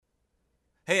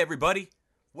Hey everybody,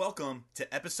 welcome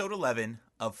to episode 11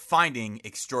 of Finding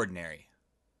Extraordinary.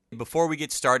 Before we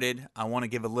get started, I want to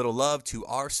give a little love to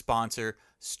our sponsor,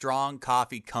 Strong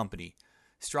Coffee Company.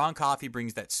 Strong Coffee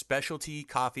brings that specialty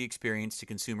coffee experience to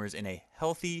consumers in a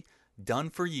healthy,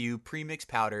 done-for-you premix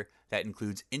powder that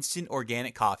includes instant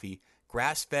organic coffee,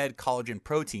 grass-fed collagen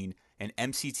protein, and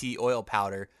MCT oil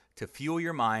powder to fuel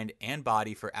your mind and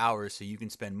body for hours so you can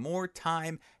spend more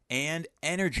time and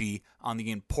energy on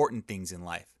the important things in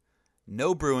life.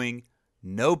 No brewing,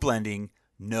 no blending,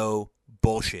 no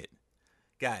bullshit.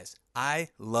 Guys, I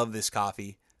love this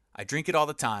coffee. I drink it all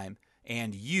the time,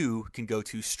 and you can go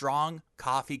to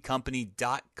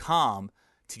strongcoffeecompany.com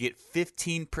to get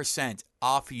 15%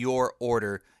 off your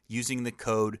order using the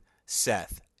code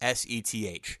SETH,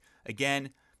 S-E-T-H.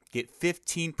 Again, get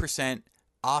 15%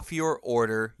 off your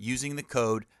order using the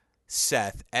code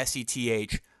SETH,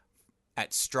 S-E-T-H,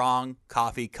 at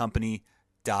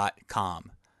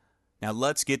strongcoffeecompany.com. Now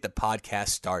let's get the podcast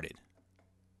started.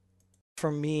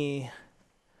 For me,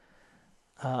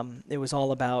 it was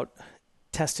all about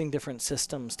testing different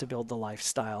systems to build the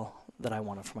lifestyle that I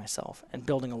wanted for myself and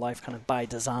building a life kind of by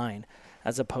design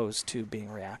as opposed to being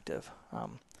reactive.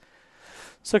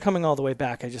 So coming all the way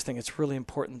back, I just think it's really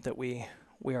important that we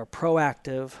are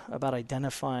proactive about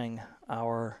identifying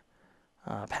our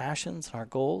passions and our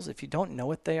goals. If you don't know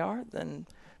what they are, then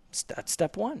that's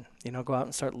step one. Go out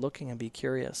and start looking and be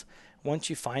curious.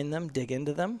 Once you find them, dig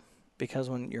into them,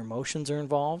 because when your emotions are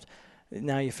involved,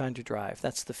 now you found your drive.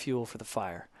 That's the fuel for the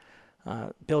fire.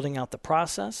 Building out the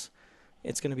process,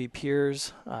 it's going to be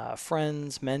peers,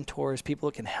 friends, mentors, people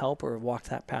that can help or have walked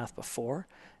that path before.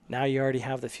 Now you already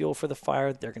have the fuel for the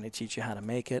fire. They're going to teach you how to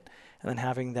make it, and then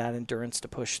having that endurance to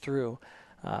push through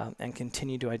and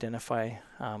continue to identify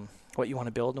what you want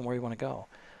to build and where you want to go.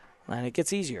 And it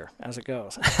gets easier as it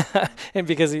goes. And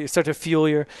because you start to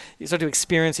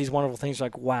experience these wonderful things, you're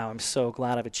like, wow, I'm so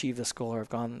glad I've achieved this goal or I've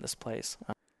gone in this place.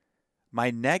 My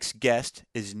next guest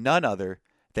is none other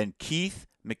than Keith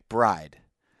McBride.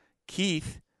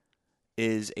 Keith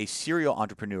is a serial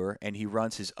entrepreneur, and he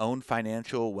runs his own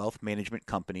financial wealth management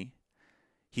company.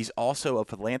 He's also a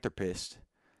philanthropist,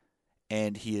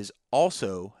 and he is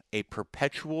also a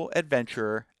perpetual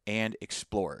adventurer and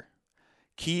explorer.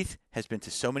 Keith has been to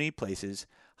so many places,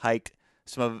 hiked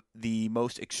some of the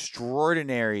most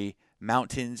extraordinary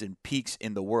mountains and peaks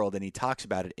in the world, and he talks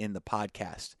about it in the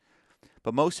podcast.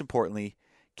 But most importantly,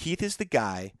 Keith is the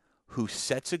guy who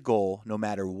sets a goal no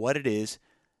matter what it is,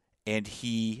 and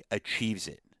he achieves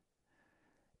it.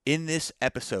 In this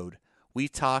episode, we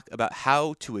talk about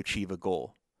how to achieve a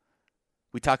goal.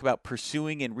 We talk about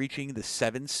pursuing and reaching the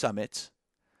 7 summits,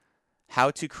 how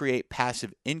to create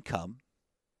passive income.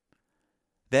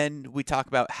 Then we talk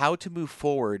about how to move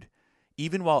forward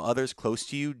even while others close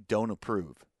to you don't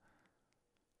approve.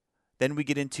 Then we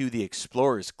get into the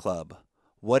Explorers Club,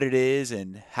 what it is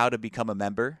and how to become a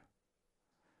member.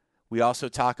 We also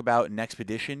talk about an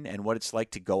expedition and what it's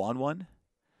like to go on one.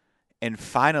 And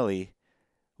finally,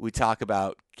 we talk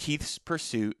about Keith's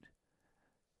pursuit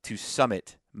to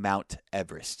summit Mount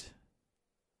Everest.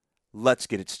 Let's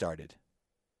get it started.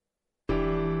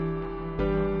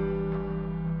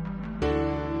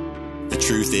 The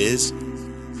truth is,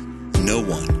 no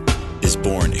one is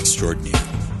born extraordinary,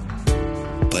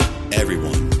 but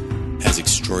everyone has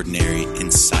extraordinary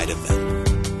inside of them.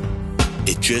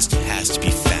 It just has to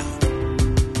be found.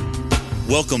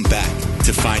 Welcome back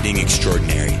to Finding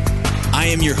Extraordinary. I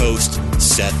am your host,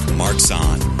 Seth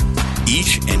Markson.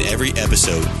 Each and every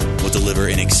episode will deliver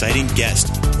an exciting guest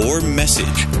or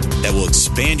message that will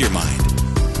expand your mind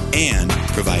and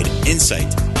provide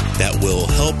insight that will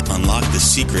help unlock the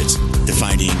secrets to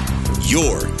finding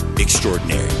your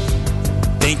extraordinary.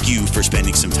 Thank you for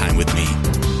spending some time with me.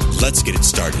 Let's get it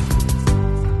started.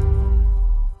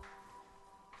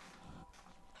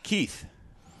 Keith,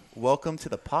 welcome to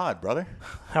the pod, brother.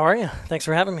 How are you? Thanks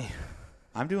for having me.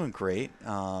 I'm doing great.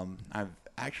 I've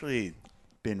actually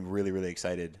been really, really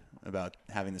excited about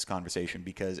having this conversation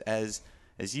because as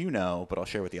you know, but I'll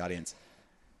share with the audience,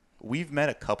 we've met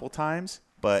a couple times,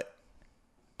 but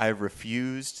I've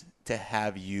refused to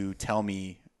have you tell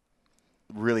me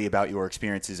really about your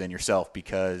experiences and yourself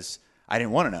because I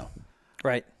didn't want to know.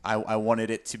 Right. I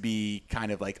wanted it to be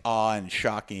kind of like awe and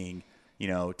shocking,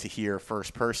 to hear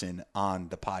first person on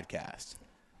the podcast.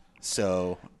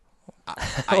 So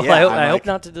I hope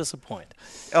not to disappoint.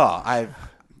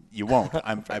 You won't.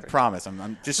 I promise.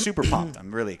 I'm just super pumped.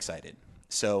 I'm really excited.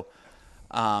 So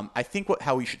I think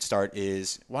how we should start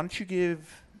is, why don't you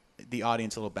give the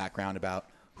audience a little background about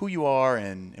who you are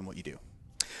and what you do?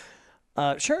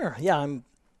 Sure. Yeah, I'm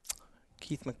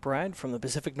Keith McBride from the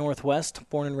Pacific Northwest,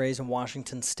 born and raised in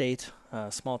Washington State,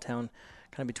 a small town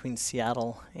kind of between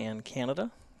Seattle and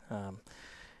Canada.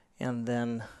 And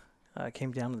then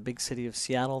came down to the big city of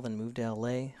Seattle, then moved to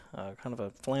LA, kind of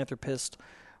a philanthropist,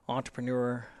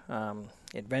 entrepreneur,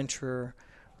 adventurer,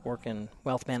 work in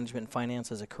wealth management and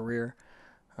finance as a career,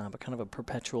 but kind of a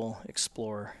perpetual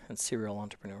explorer and serial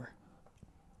entrepreneur.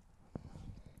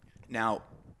 Now,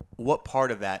 what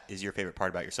part of that is your favorite part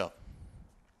about yourself?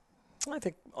 I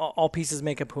think all pieces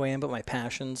make up who I am, but my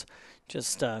passions,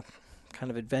 just kind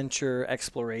of adventure,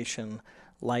 exploration,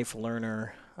 life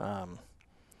learner,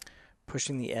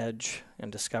 pushing the edge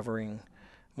and discovering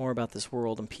more about this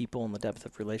world and people and the depth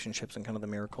of relationships and kind of the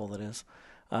miracle that is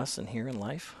us and here in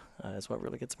life is what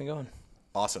really gets me going.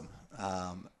 Awesome.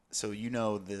 So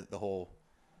the whole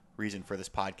reason for this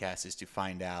podcast is to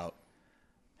find out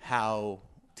how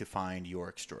to find your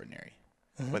extraordinary,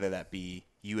 whether that be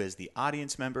you as the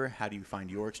audience member, how do you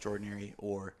find your extraordinary,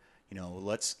 or,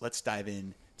 let's dive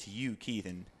in to you, Keith,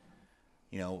 and,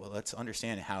 let's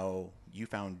understand how you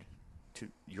found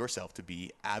yourself to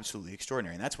be absolutely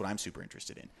extraordinary. And that's what I'm super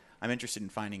interested in. I'm interested in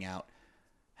finding out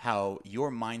how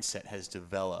your mindset has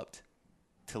developed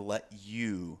to let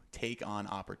you take on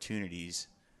opportunities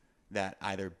that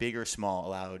either big or small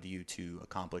allowed you to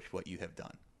accomplish what you have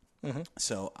done. Mm-hmm.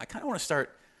 So I kind of want to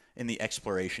start in the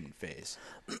exploration phase.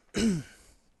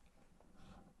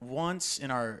 Once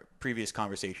in our previous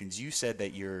conversations, you said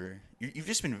that you've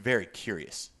just been very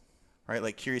curious, right?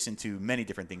 Like curious into many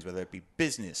different things, whether it be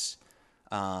business,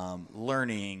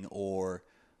 learning, or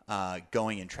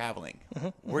going and traveling.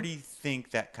 Where do you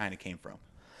think that kind of came from?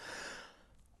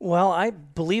 Well, I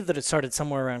believe that it started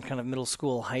somewhere around kind of middle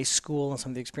school, high school, and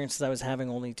some of the experiences I was having,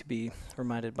 only to be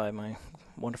reminded by my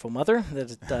wonderful mother that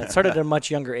it started at a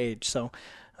much younger age. So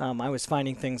I was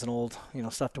finding things in old,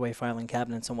 stuffed away filing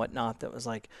cabinets and whatnot that was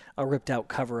like a ripped out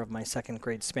cover of my second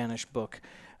grade Spanish book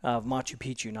of Machu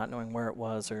Picchu, not knowing where it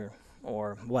was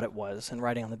or what it was, and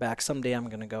writing on the back, someday I'm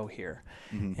going to go here.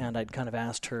 Mm-hmm. And I'd kind of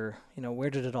asked her,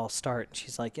 where did it all start? And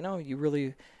she's like, you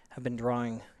really have been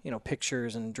drawing,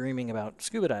 pictures and dreaming about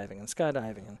scuba diving and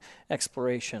skydiving and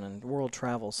exploration and world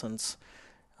travel since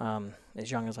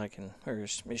as young as I can, or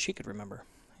as she could remember.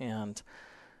 And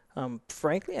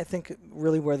frankly, I think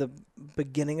really where the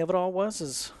beginning of it all was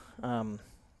is,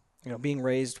 being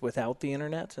raised without the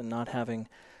internet and not having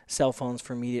cell phones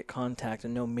for immediate contact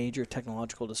and no major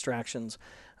technological distractions,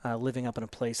 living up in a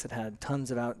place that had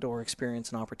tons of outdoor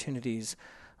experience and opportunities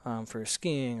for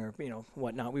skiing or,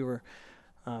 whatnot. We were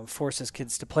forced as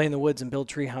kids to play in the woods and build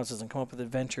tree houses and come up with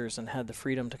adventures, and had the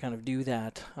freedom to kind of do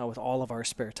that with all of our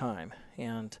spare time.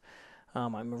 And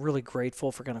I'm really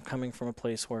grateful for kind of coming from a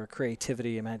place where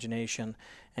creativity, imagination,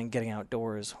 and getting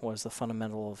outdoors was the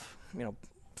fundamental of,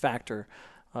 factor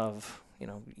of,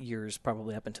 years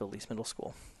probably up until at least middle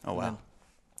school. Oh, wow.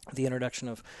 The introduction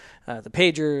of the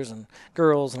pagers and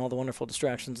girls and all the wonderful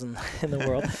distractions in the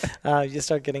world, you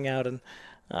start getting out and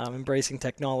embracing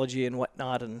technology and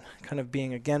whatnot, and kind of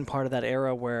being again part of that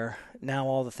era where now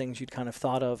all the things you'd kind of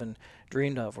thought of and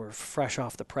dreamed of were fresh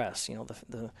off the press.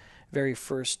 The very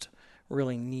first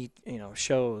really neat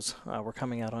shows were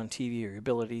coming out on TV, or your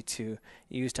ability to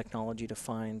use technology to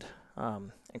find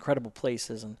incredible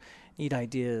places and neat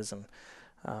ideas, and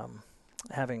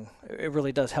it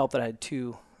really does help that I had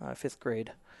two fifth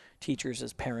grade teachers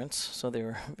as parents, so they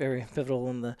were very pivotal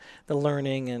in the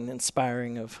learning and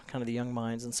inspiring of kind of the young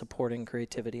minds and supporting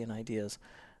creativity and ideas,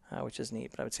 which is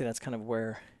neat. But I would say that's kind of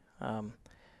where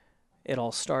it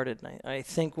all started. And I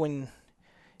think when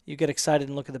you get excited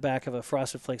and look at the back of a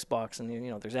Frosted Flakes box and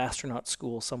there's astronaut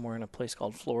school somewhere in a place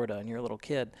called Florida and you're a little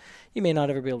kid, you may not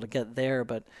ever be able to get there,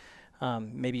 but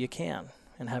maybe you can.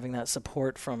 And having that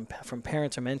support from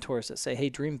parents or mentors that say, hey,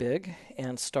 dream big,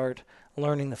 and start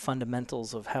learning the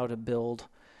fundamentals of how to build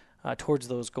towards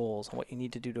those goals and what you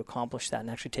need to do to accomplish that,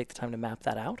 and actually take the time to map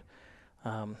that out.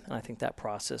 And I think that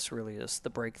process really is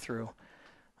the breakthrough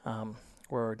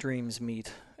where our dreams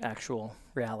meet actual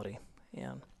reality.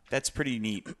 And that's pretty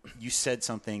neat. You said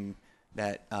something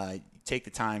that take the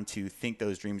time to think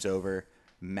those dreams over,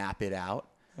 map it out.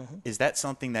 Mm-hmm. Is that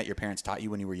something that your parents taught you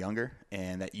when you were younger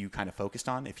and that you kind of focused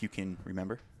on, if you can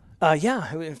remember?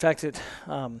 Yeah. In fact, it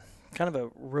kind of a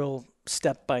real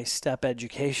step-by-step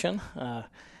education.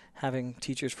 Having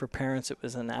teachers for parents, it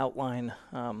was an outline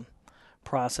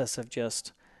process of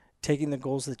just taking the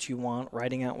goals that you want,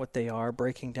 writing out what they are,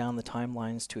 breaking down the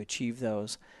timelines to achieve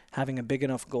those, having a big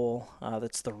enough goal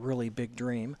that's the really big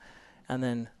dream, and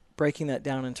then breaking that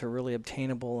down into really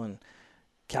obtainable and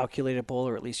calculatable,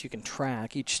 or at least you can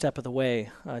track each step of the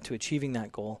way to achieving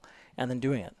that goal, and then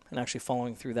doing it and actually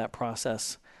following through that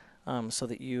process so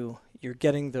that you're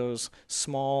getting those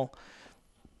small,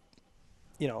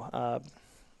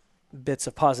 bits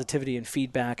of positivity and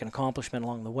feedback and accomplishment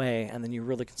along the way, and then you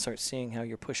really can start seeing how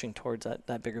you're pushing towards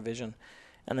that bigger vision,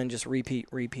 and then just repeat.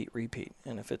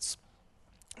 And if it's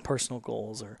personal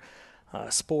goals or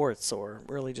sports or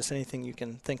really just anything you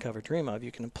can think of or dream of,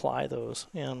 you can apply those,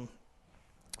 and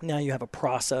now you have a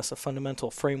process, a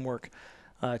fundamental framework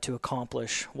to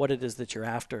accomplish what it is that you're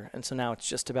after. And so now it's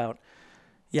just about,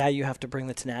 you have to bring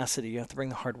the tenacity, you have to bring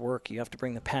the hard work, you have to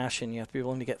bring the passion, you have to be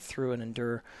willing to get through and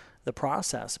endure the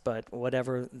process. But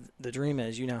whatever the dream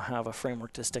is, you now have a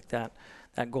framework to stick that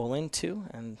goal into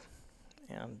and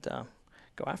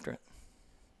go after it.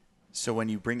 So when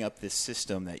you bring up this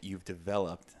system that you've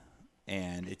developed,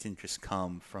 and it didn't just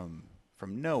come from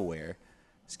nowhere,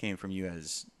 this came from you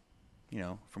as,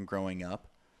 from growing up,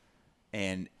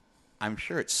 and I'm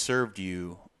sure it served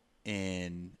you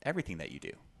in everything that you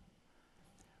do.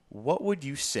 What would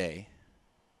you say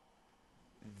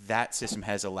that system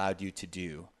has allowed you to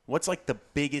do? What's like the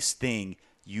biggest thing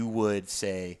you would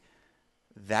say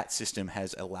that system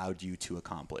has allowed you to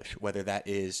accomplish? Whether that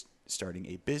is starting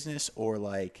a business or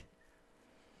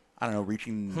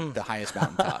reaching the highest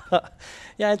mountaintop.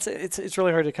 Yeah, it's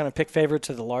really hard to kind of pick favorite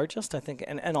to the largest, I think,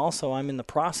 and also I'm in the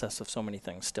process of so many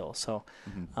things still. So,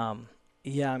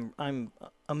 I'm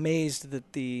amazed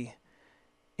that the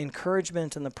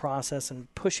encouragement in the process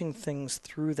and pushing things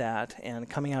through that and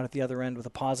coming out at the other end with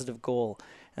a positive goal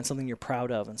and something you're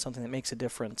proud of and something that makes a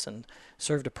difference and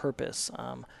served a purpose.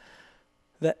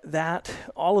 That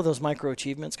all of those micro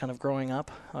achievements kind of growing up,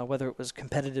 whether it was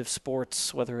competitive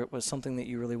sports, whether it was something that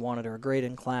you really wanted or a grade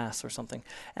in class or something,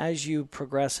 as you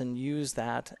progress and use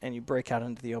that and you break out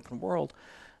into the open world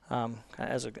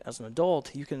as an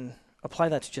adult, you can apply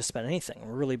that to just about anything.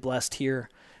 We're really blessed here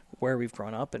where we've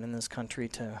grown up and in this country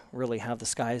to really have the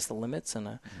sky's the limits and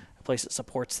a place that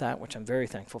supports that, which I'm very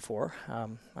thankful for.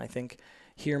 I think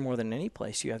here more than any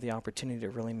place you have the opportunity to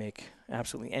really make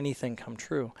absolutely anything come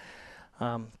true.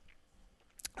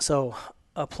 So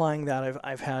applying that,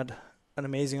 I've had an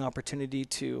amazing opportunity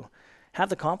to have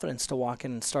the confidence to walk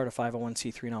in and start a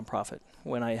 501c3 nonprofit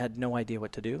when I had no idea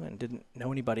what to do and didn't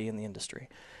know anybody in the industry.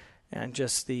 And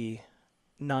just the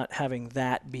not having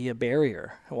that be a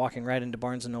barrier, walking right into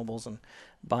Barnes & Nobles and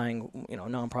buying,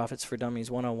 Nonprofits for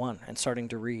Dummies 101 and starting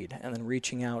to read and then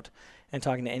reaching out and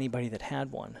talking to anybody that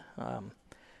had one.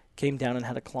 Came down and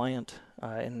had a client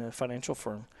in a financial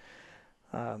firm.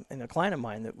 And a client of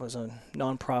mine that was a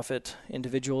nonprofit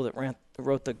individual that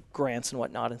wrote the grants and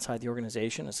whatnot inside the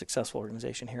organization, a successful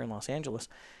organization here in Los Angeles,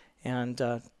 and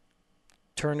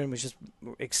turned and was just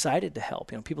excited to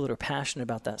help. People that are passionate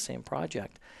about that same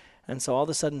project. And so all of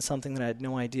a sudden, something that I had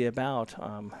no idea about.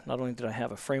 Not only did I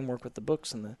have a framework with the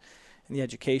books and the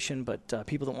education, but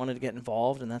people that wanted to get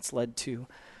involved, and that's led to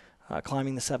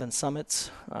climbing the 7 summits,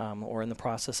 or in the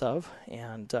process of,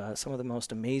 and some of the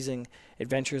most amazing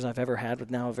adventures I've ever had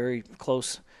with now a very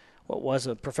close, what was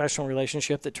a professional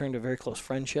relationship that turned to a very close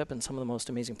friendship, and some of the most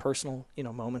amazing personal,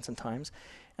 moments and times,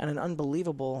 and an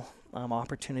unbelievable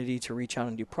opportunity to reach out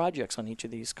and do projects on each of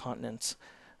these continents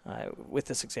with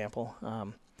this example,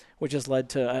 which has led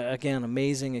to, again,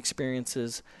 amazing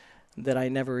experiences that I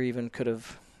never even could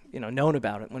have, known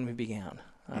about it when we began.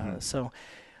 So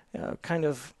kind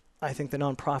of, I think the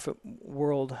nonprofit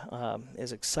world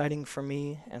is exciting for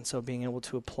me, and so being able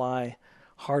to apply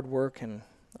hard work and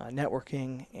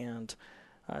networking and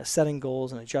setting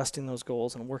goals and adjusting those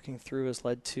goals and working through has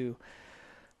led to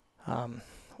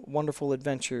wonderful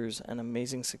adventures and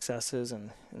amazing successes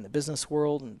in the business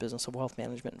world and business of wealth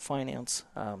management and finance,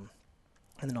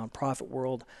 in the nonprofit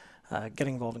world,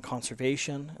 getting involved in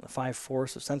conservation and the 5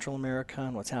 forests of Central America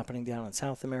and what's happening down in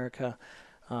South America.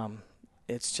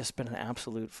 It's just been an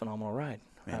absolute phenomenal ride.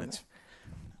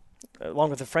 Along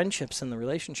with the friendships and the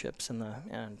relationships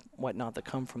and whatnot that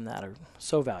come from that are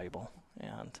so valuable.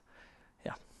 And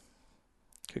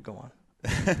could go on.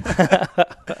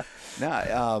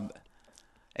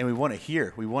 And we want to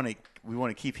hear. We want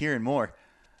to keep hearing more.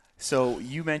 So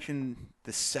you mentioned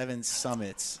the 7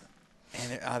 summits,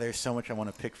 and there's so much I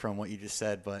want to pick from what you just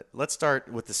said. But let's start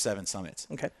with the 7 summits.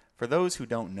 Okay. For those who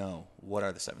don't know, what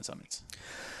are the 7 summits?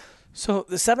 So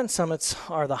the 7 summits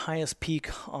are the highest peak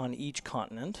on each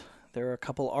continent. There are a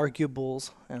couple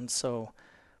arguables, and so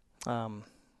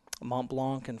Mont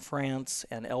Blanc in France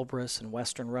and Elbrus in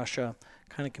Western Russia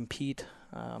kind of compete.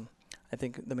 I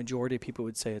think the majority of people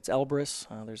would say it's Elbrus.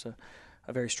 There's a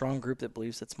very strong group that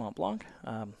believes it's Mont Blanc.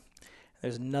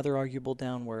 There's another arguable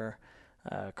down where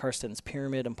Carsten's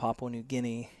Pyramid in Papua New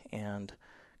Guinea and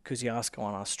Kosciuszko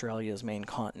on Australia's main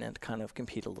continent kind of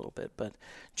compete a little bit. But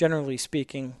generally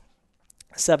speaking,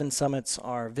 7 summits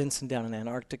are Vinson down in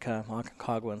Antarctica,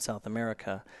 Aconcagua in South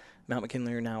America. Mount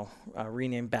McKinley are now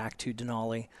renamed back to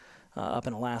Denali up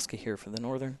in Alaska here for the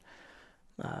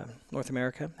North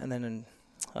America. And then in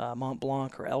Mont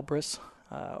Blanc or Elbrus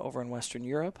over in Western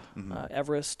Europe,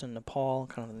 Everest and Nepal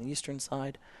kind of on the eastern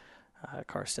side,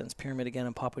 Karsten's Pyramid again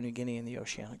in Papua New Guinea and the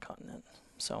oceanic continent.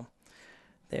 So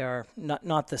they are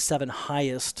not the 7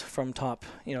 highest from top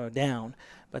down,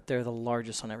 but they're the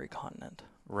largest on every continent.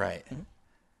 Right.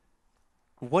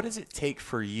 What does it take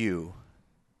for you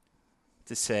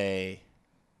to say,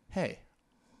 hey,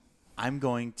 I'm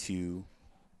going to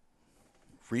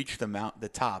reach the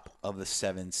top of the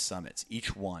 7 summits,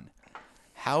 each one?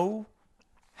 How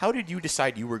did you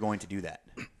decide you were going to do that?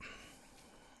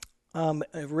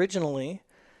 Originally,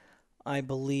 I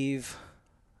believe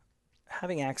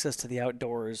having access to the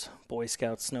outdoors, Boy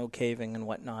Scouts, snow caving and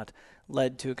whatnot,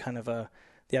 led to kind of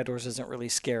the outdoors isn't really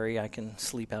scary. I can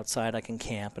sleep outside, I can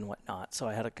camp and whatnot. So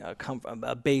I had a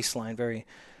baseline, very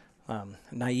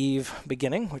naive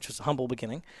beginning, which was a humble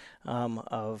beginning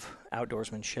of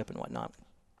outdoorsmanship and whatnot.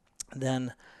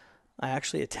 Then I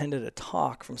actually attended a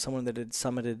talk from someone that had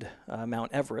summited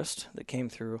Mount Everest that came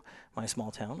through my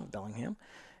small town of Bellingham.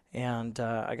 And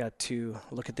I got to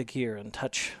look at the gear and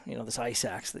touch, this ice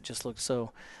axe that just looked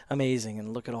so amazing,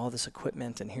 and look at all this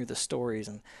equipment and hear the stories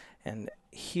and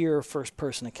hear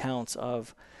first-person accounts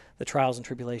of the trials and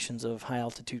tribulations of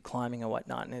high-altitude climbing and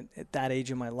whatnot. And at that age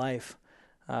of my life,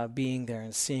 being there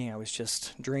and seeing, I was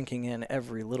just drinking in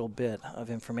every little bit of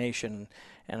information.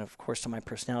 And, of course, to my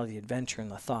personality, the adventure and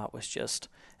the thought was just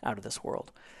out of this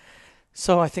world.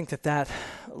 So I think that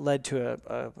led to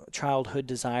a childhood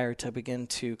desire to begin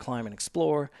to climb and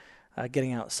explore,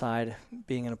 getting outside,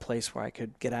 being in a place where I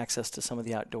could get access to some of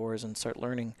the outdoors and start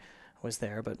learning was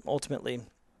there. But ultimately,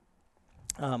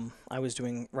 I was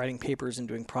writing papers and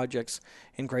doing projects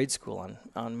in grade school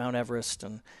on Mount Everest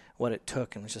and what it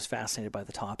took, and was just fascinated by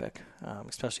the topic,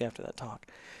 especially after that talk.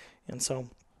 And so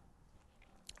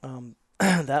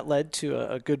that led to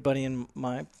a good buddy in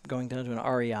my going down to an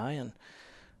REI and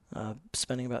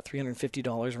spending about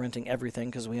 $350 renting everything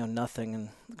because we own nothing, and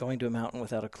going to a mountain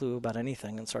without a clue about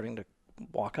anything and starting to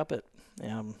walk up it.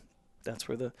 That's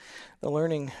where the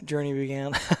learning journey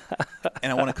began.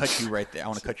 And I want to cut you right there. I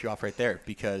want to cut you off right there,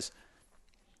 because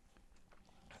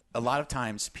a lot of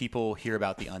times people hear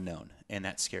about the unknown and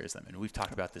that scares them. And we've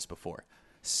talked about this before.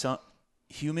 So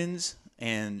humans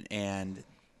and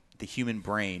the human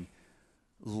brain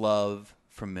love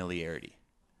familiarity.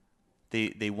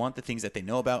 They want the things that they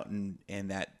know about and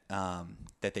that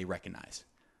they recognize.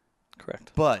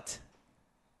 Correct. But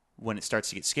when it starts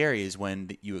to get scary is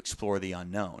when you explore the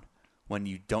unknown, when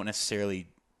you don't necessarily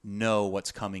know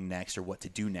what's coming next or what to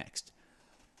do next.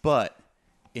 But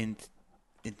in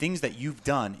things that you've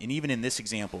done, and even in this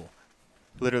example,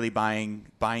 literally buying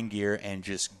gear and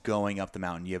just going up the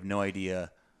mountain, you have no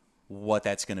idea what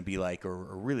that's going to be like or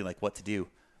really like what to do.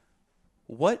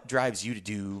 What drives you to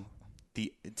do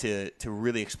to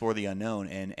really explore the unknown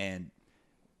and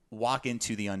walk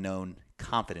into the unknown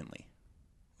confidently?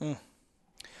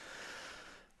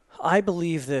 I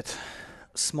believe that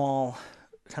small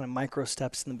kind of micro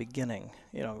steps in the beginning,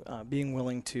 being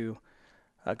willing to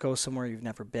go somewhere you've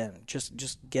never been,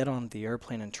 just get on the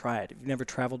airplane and try it. If you've never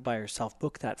traveled by yourself,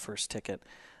 book that first ticket.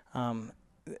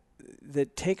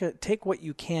 That take what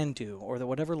you can do, or the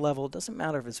whatever level, it doesn't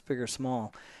matter if it's big or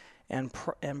small, and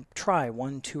try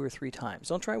 1, 2, or 3 times.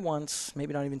 Don't try once,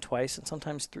 maybe not even twice, and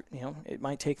sometimes it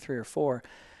might take 3 or 4.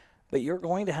 But you're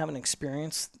going to have an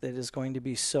experience that is going to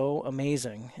be so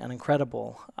amazing and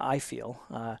incredible, I feel.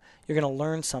 You're going to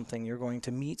learn something. You're going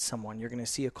to meet someone. You're going to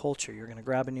see a culture. You're going to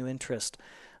grab a new interest,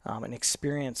 an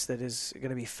experience that is going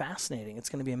to be fascinating. It's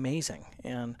going to be amazing.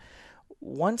 And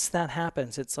once that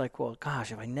happens, it's like, well,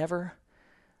 gosh, I'm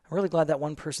really glad that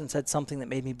one person said something that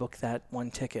made me book that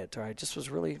one ticket, or I just was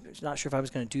really not sure if I was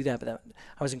going to do that, but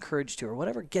I was encouraged to, or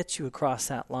whatever gets you across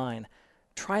that line.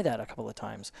 Try that a couple of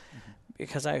times. Mm-hmm.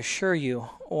 Because I assure you,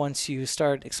 once you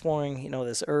start exploring,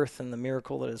 this earth and the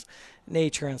miracle that is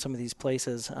nature in some of these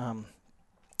places,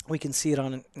 we can see it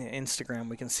on Instagram,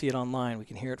 we can see it online, we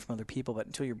can hear it from other people, but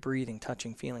until you're breathing,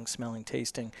 touching, feeling, smelling,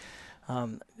 tasting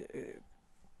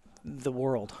the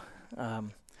world,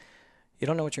 you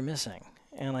don't know what you're missing.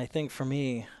 And I think for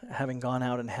me, having gone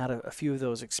out and had a few of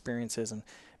those experiences and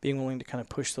being willing to kind of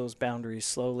push those boundaries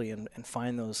slowly and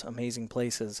find those amazing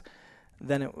places,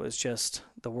 then it was just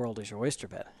the world is your oyster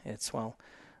bed. It's, well,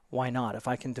 why not? If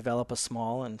I can develop a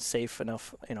small and safe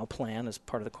enough, plan, as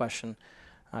part of the question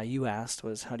you asked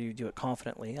was, how do you do it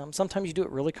confidently? Sometimes you do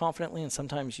it really confidently, and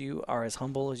sometimes you are as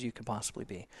humble as you could possibly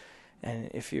be.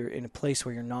 And if you're in a place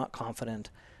where you're not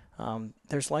confident,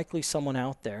 there's likely someone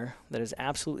out there that is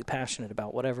absolutely passionate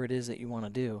about whatever it is that you want to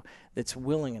do, that's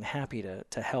willing and happy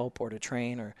to help or to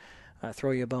train or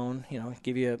throw you a bone,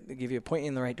 give you a point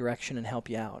in the right direction and help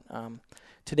you out.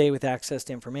 Today, with access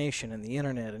to information and the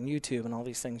internet and YouTube and all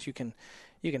these things, you can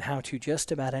how to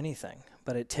just about anything.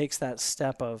 But it takes that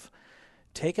step of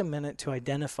take a minute to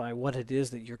identify what it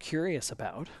is that you're curious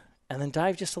about, and then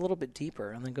dive just a little bit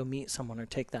deeper, and then go meet someone or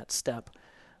take that step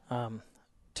to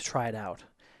try it out.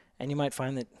 And you might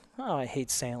find that, I hate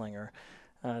sailing, or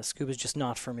scuba's just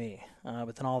not for me.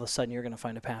 But then all of a sudden you're going to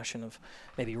find a passion of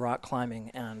maybe rock climbing.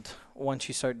 And once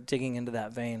you start digging into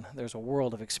that vein, there's a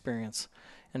world of experience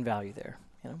and value there.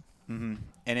 Mm-hmm.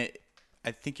 And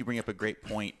I think you bring up a great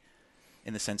point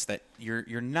in the sense that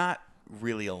you're not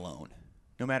really alone.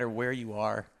 No matter where you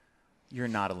are, you're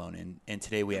not alone. And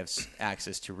today we have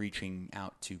access to reaching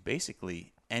out to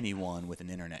basically anyone with an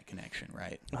internet connection,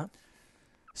 right? Uh-huh.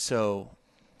 So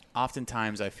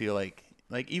oftentimes I feel like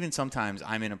even sometimes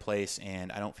I'm in a place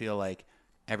and I don't feel like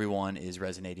everyone is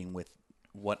resonating with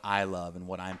what I love and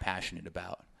what I'm passionate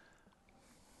about.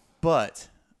 But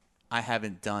I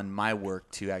haven't done my work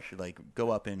to actually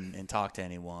go up and talk to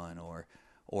anyone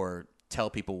or tell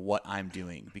people what I'm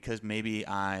doing, because maybe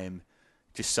I'm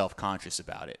just self-conscious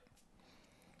about it.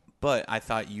 But I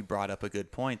thought you brought up a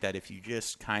good point that if you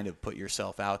just kind of put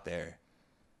yourself out there,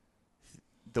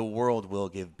 the world will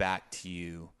give back to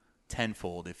you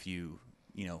tenfold if you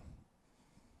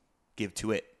give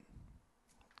to it.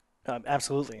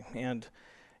 Absolutely. And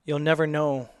you'll never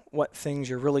know what things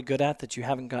you're really good at that you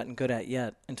haven't gotten good at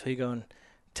yet until you go and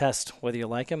test whether you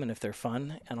like them and if they're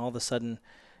fun. And all of a sudden,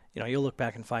 you'll look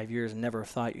back in 5 years and never have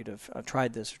thought you'd have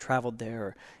tried this or traveled there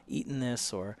or eaten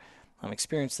this or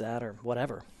experienced that or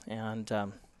whatever. And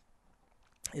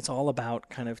it's all about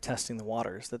kind of testing the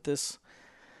waters. That this,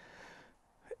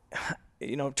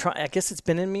 I guess it's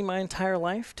been in me my entire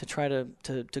life to try to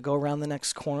go around the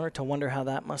next corner, to wonder how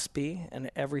that must be.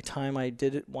 And every time I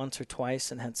did it once or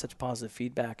twice and had such positive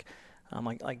feedback,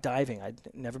 like diving, I'd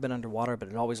never been underwater, but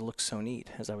it always looked so neat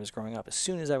as I was growing up. As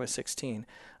soon as I was 16,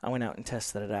 I went out and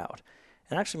tested it out.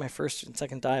 And actually my first and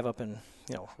second dive up in,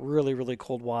 really, really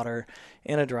cold water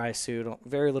in a dry suit,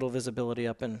 very little visibility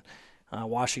up in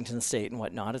Washington State and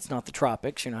whatnot. It's not the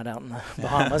tropics. You're not out in the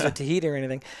Bahamas or Tahiti or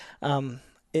anything.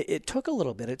 It took a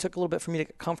little bit. It took a little bit for me to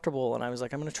get comfortable, and I was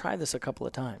like, I'm going to try this a couple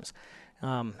of times.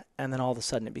 And then all of a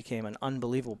sudden it became an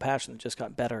unbelievable passion that just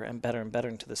got better and better and better.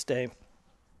 And to this day,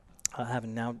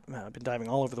 having now been diving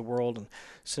all over the world and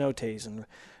cenotes and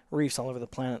reefs all over the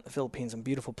planet, the Philippines, and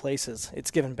beautiful places,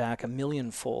 it's given back a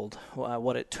millionfold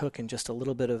what it took in just a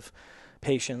little bit of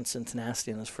patience and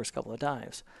tenacity in those first couple of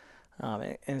dives.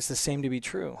 And it's the same to be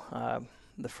true.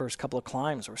 The first couple of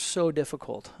climbs were so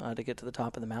difficult to get to the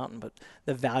top of the mountain, but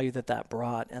the value that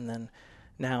brought, and then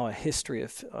now a history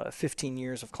of 15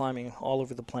 years of climbing all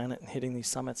over the planet and hitting these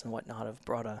summits and whatnot have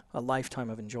brought a lifetime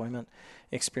of enjoyment,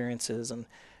 experiences, and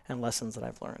lessons that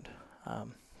I've learned.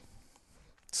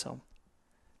 So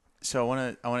I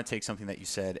want to take something that you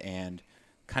said and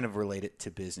kind of relate it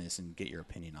to business and get your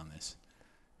opinion on this.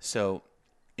 So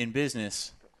in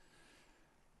business,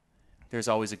 there's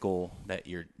always a goal that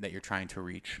you're trying to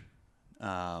reach,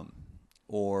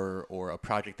 or a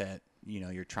project that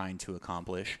you're trying to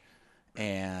accomplish,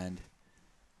 and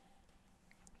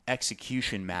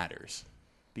execution matters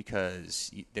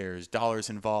because there's dollars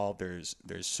involved.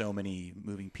 There's so many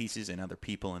moving pieces and other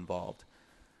people involved.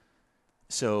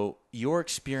 So your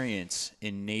experience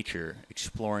in nature,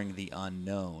 exploring the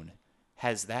unknown,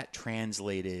 has that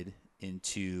translated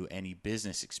into any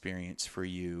business experience for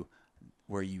you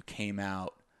where you came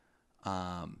out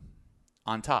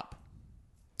on top?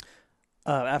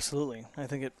 Absolutely. I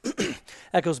think it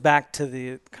echoes back to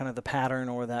the kind of the pattern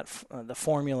or that the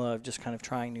formula of just kind of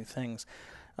trying new things.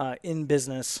 In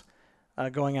business,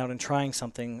 going out and trying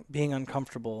something, being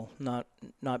uncomfortable, not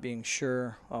being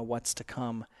sure what's to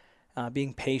come,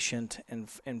 being patient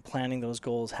and planning those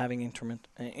goals, having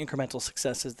incremental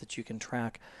successes that you can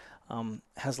track,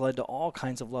 has led to all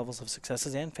kinds of levels of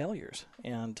successes and failures.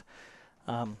 And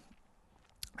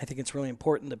I think it's really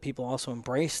important that people also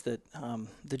embrace that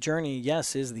the journey,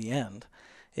 yes, is the end.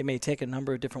 It may take a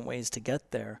number of different ways to get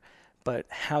there, but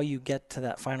how you get to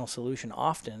that final solution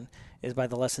often is by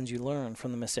the lessons you learn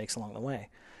from the mistakes along the way.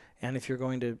 And if you're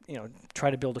going to,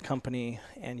 try to build a company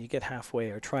and you get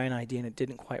halfway, or try an idea and it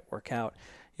didn't quite work out,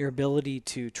 your ability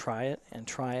to try it and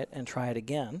try it and try it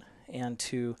again, and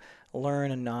to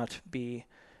learn and not be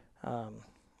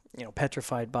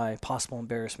petrified by possible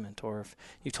embarrassment, or if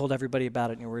you told everybody about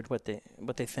it and you're worried what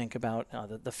they think about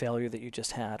the failure that you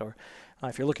just had, or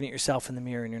if you're looking at yourself in the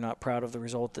mirror and you're not proud of the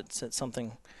result, that's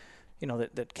something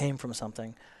that came from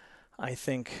something. I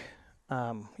think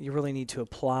you really need to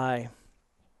apply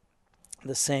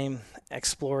the same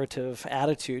explorative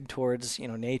attitude towards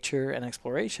nature and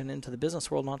exploration into the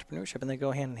business world and entrepreneurship, and they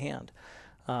go hand in hand.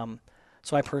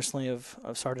 So I personally have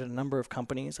started a number of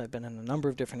companies. I've been in a number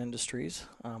of different industries.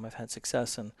 I've had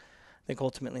success, and I think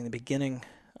ultimately in the beginning,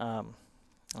 I'm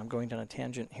going down a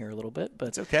tangent here a little bit, but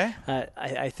It's okay.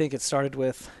 I think it started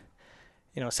with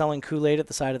selling Kool-Aid at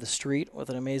the side of the street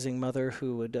with an amazing mother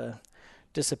who would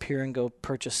disappear and go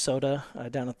purchase soda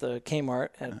down at the Kmart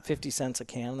at 50 cents a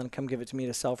can, and then come give it to me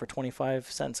to sell for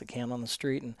 25 cents a can on the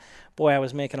street. And boy, I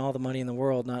was making all the money in the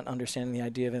world, not understanding the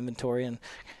idea of inventory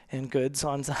and goods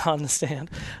on the stand.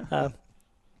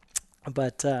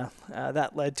 But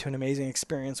that led to an amazing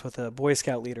experience with a Boy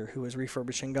Scout leader who was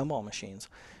refurbishing gumball machines,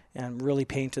 and really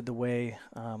painted the way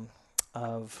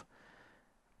of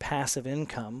passive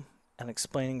income and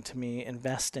explaining to me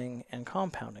investing and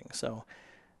compounding. So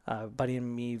Buddy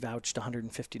and me vouched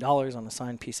 $150 on a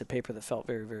signed piece of paper that felt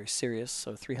very, very serious.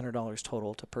 So $300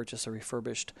 total to purchase a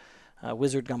refurbished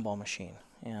Wizard gumball machine.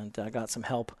 And I got some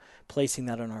help placing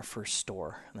that in our first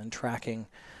store and then tracking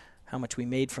how much we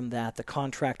made from that. The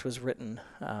contract was written,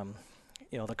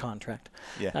 the contract.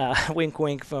 Yeah. Wink,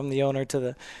 wink from the owner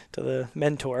to the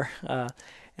mentor.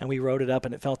 And we wrote it up,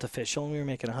 and it felt official. And we were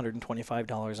making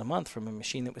 $125 a month from a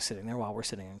machine that was sitting there while we're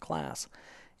sitting in class.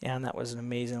 And that was an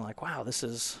amazing, wow, this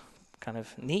is kind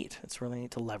of neat. It's really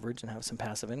neat to leverage and have some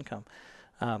passive income.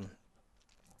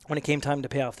 When it came time to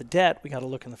pay off the debt, we got a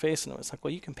look in the face, and it was like,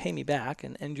 well, you can pay me back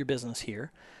and end your business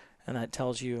here. And that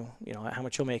tells you, how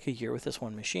much you'll make a year with this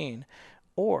one machine.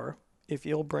 Or if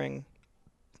you'll bring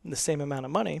the same amount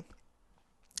of money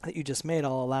that you just made,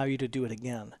 I'll allow you to do it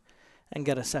again and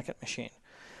get a second machine.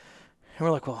 And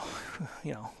we're like, well,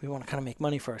 we want to kind of make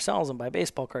money for ourselves and buy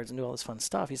baseball cards and do all this fun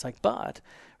stuff. He's like, but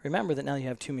remember that now you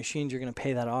have two machines, you're going to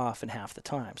pay that off in half the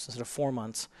time. So instead of 4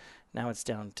 months, now it's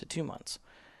down to 2 months.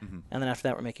 Mm-hmm. And then after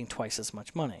that, we're making twice as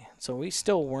much money. So we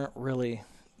still weren't really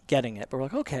getting it, but we're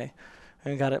like, okay.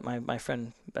 And we got it. My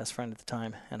best friend at the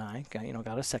time, and I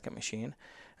got a second machine.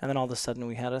 And then all of a sudden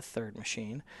we had a third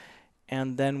machine.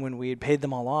 And then when we had paid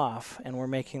them all off and we're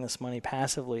making this money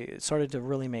passively, it started to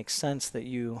really make sense that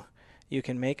you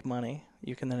can make money.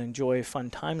 You can then enjoy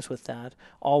fun times with that,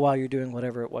 all while you're doing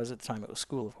whatever it was at the time. It was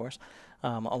school, of course,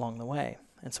 along the way.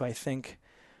 And so I think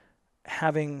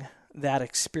having that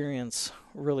experience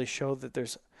really showed that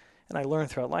and I learned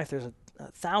throughout life, there's a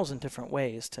 1,000 different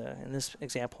ways to, in this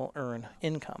example, earn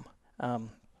income.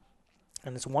 And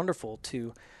it's wonderful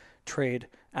to trade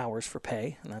hours for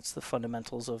pay, and that's the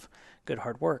fundamentals of good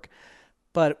hard work.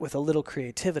 But with a little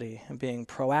creativity and being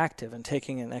proactive and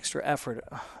taking an extra effort,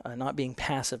 not being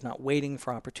passive, not waiting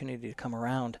for opportunity to come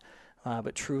around,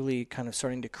 but truly kind of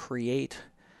starting to create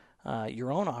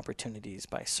your own opportunities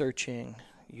by searching,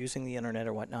 using the internet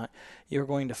or whatnot, you're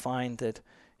going to find that,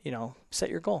 set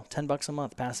your goal, $10 a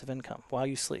month, passive income while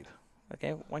you sleep.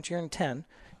 Okay, once you're in 10,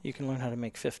 you can learn how to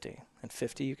make 50. And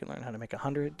 50, you can learn how to make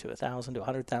 100 to 1,000 to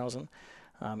 100,000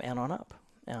 and on up.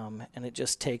 And it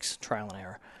just takes trial and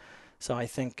error. So I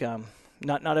think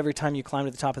not every time you climb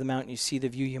to the top of the mountain, you see the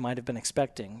view you might have been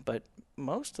expecting, but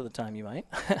most of the time you might.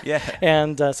 Yeah.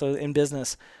 And so in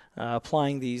business,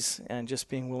 applying these and just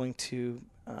being willing to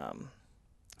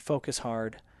focus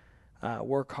hard,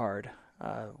 work hard,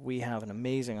 we have an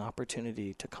amazing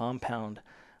opportunity to compound,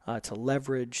 to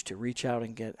leverage, to reach out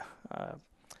and get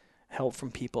help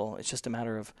from people. It's just a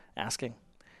matter of asking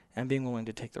and being willing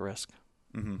to take the risk.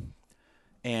 Mm-hmm.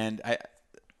 And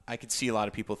I could see a lot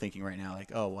of people thinking right now,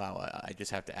 like, oh, wow, I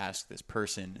just have to ask this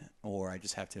person, or I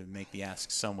just have to make the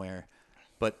ask somewhere.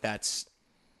 But that's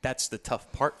the tough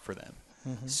part for them.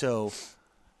 Mm-hmm. So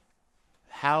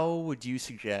how would you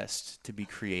suggest to be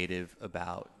creative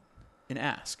about an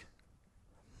ask?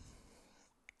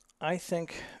 I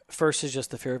think first is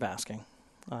just the fear of asking,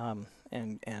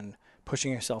 and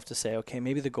pushing yourself to say, okay,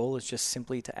 maybe the goal is just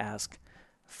simply to ask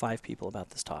 5 people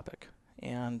about this topic.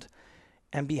 And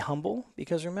be humble,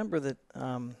 because remember that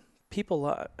people,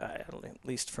 at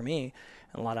least for me,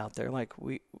 and a lot out there,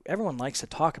 everyone likes to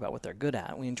talk about what they're good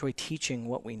at. We enjoy teaching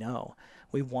what we know.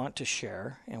 We want to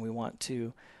share, and we want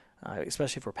to,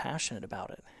 especially if we're passionate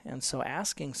about it. And so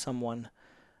asking someone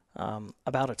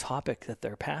about a topic that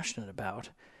they're passionate about,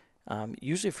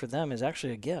 usually for them is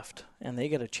actually a gift, and they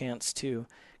get a chance to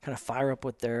kind of fire up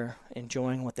what they're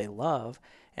enjoying, what they love,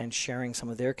 and sharing some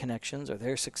of their connections or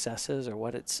their successes or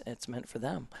what it's meant for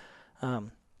them.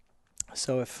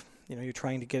 So if you're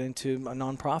trying to get into a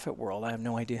nonprofit world, I have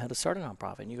no idea how to start a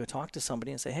nonprofit, and you go talk to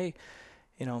somebody and say, hey,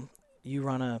 you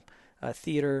run a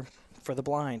theater for the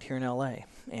blind here in LA,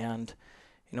 and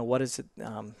what is it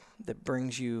that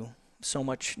brings you so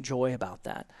much joy about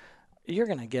that? You're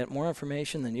going to get more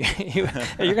information than you're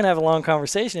going to have a long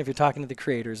conversation if you're talking to the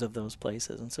creators of those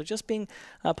places. And so just being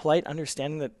polite,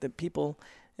 understanding that people,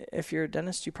 if you're a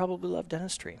dentist, you probably love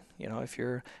dentistry. If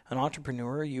you're an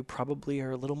entrepreneur, you probably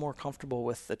are a little more comfortable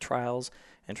with the trials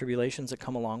and tribulations that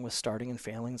come along with starting and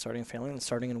failing, and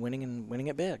starting and winning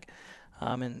it big.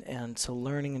 And so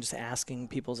learning and just asking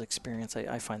people's experience,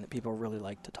 I find that people really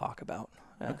like to talk about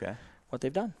what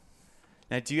they've done.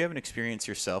 Now, do you have an experience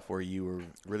yourself where you were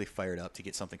really fired up to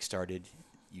get something started,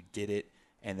 you did it,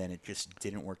 and then it just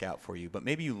didn't work out for you, but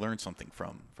maybe you learned something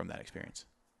from that experience?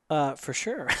 For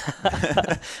sure.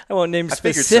 I won't name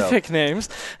specific names,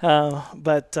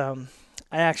 but I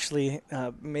actually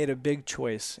made a big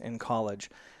choice in college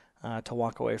to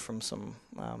walk away from some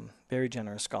very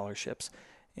generous scholarships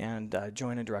and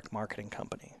join a direct marketing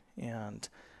company. And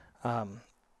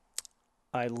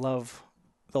I love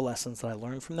the lessons that I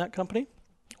learned from that company.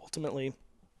 Ultimately,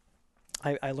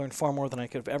 I learned far more than I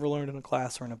could have ever learned in a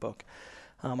class or in a book.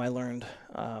 I learned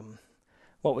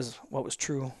what was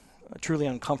truly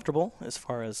uncomfortable as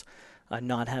far as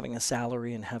not having a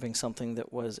salary and having something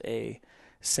that was a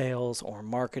sales or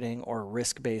marketing or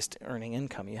risk-based earning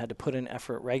income. You had to put in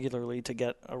effort regularly to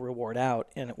get a reward out,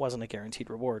 and it wasn't a guaranteed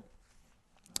reward.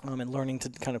 And learning to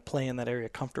kind of play in that area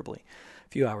comfortably, a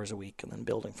few hours a week, and then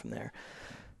building from there.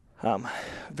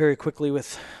 Very quickly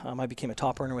I became a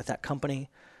top earner with that company,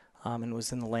 and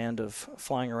was in the land of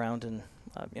flying around in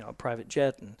a private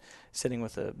jet and sitting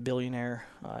with a billionaire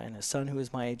and his son who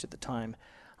was my age at the time,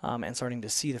 and starting to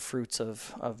see the fruits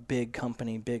of big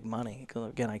company, big money.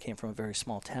 Again, I came from a very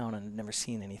small town and had never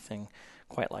seen anything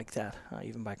quite like that,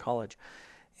 even by college.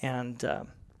 And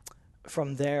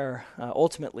from there,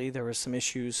 ultimately, there was some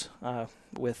issues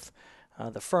with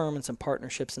the firm and some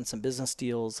partnerships and some business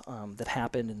deals that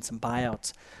happened and some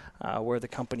buyouts where the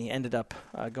company ended up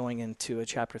going into a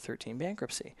Chapter 13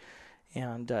 bankruptcy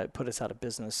and put us out of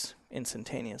business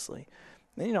instantaneously.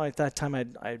 And, at that time,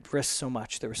 I'd risked so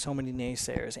much. There were so many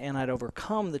naysayers, and I'd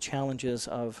overcome the challenges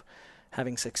of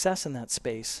having success in that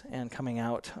space and coming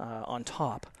out on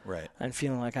top, right, and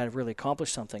feeling like I'd really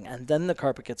accomplished something. And then the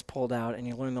carpet gets pulled out, and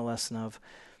you learn the lesson of,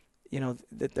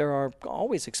 that there are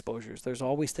always exposures. There's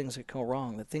always things that go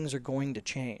wrong, that things are going to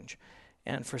change.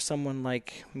 And for someone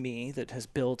like me that has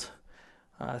built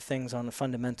things on a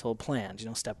fundamental plan,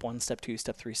 step 1, step 2,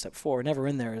 step 3, step 4, never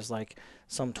in there is like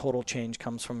some total change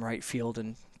comes from right field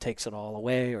and takes it all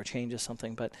away or changes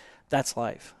something, but that's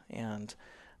life. And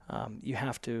you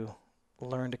have to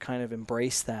learn to kind of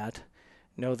embrace that,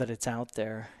 know that it's out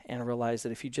there, and realize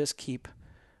that if you just keep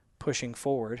pushing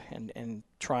forward and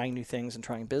trying new things and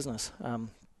trying business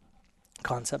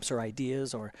concepts or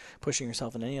ideas or pushing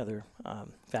yourself in any other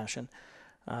fashion,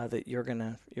 that you're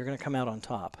gonna come out on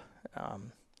top.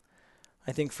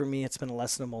 I think for me, it's been a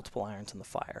lesson of multiple irons in the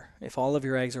fire. If all of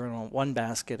your eggs are in one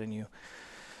basket and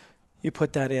you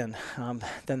put that in,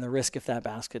 then the risk if that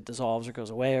basket dissolves or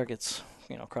goes away or gets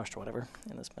crushed or whatever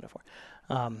in this metaphor,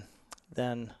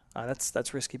 then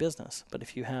that's risky business. But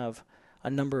if you have a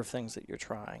number of things that you're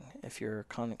trying, if you're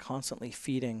constantly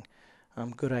feeding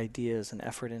good ideas and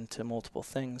effort into multiple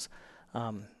things,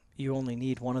 you only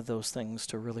need one of those things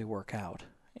to really work out,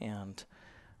 and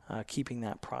keeping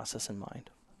that process in mind.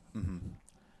 Mm-hmm.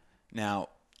 Now,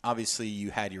 obviously, you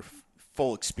had your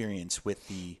full experience with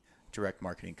the direct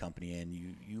marketing company, and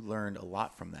you learned a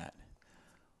lot from that.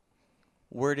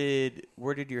 Where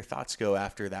did your thoughts go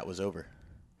after that was over?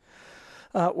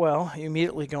 Well, you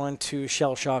immediately go into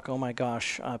shell shock, oh my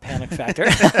gosh, panic factor.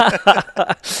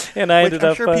 And I ended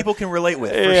I'm up, sure people can relate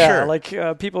with, for yeah, sure.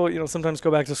 like people, sometimes go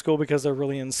back to school because they're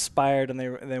really inspired and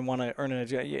they want to earn an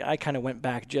education. I kind of went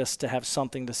back just to have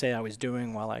something to say I was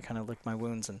doing while I kind of licked my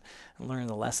wounds and learned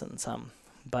the lessons.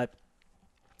 But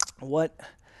what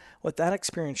that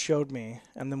experience showed me,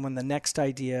 and then when the next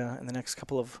idea and the next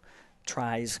couple of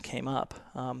tries came up,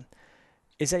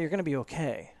 is that you're going to be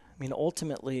okay. I mean,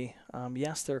 ultimately,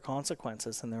 yes, there are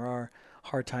consequences and there are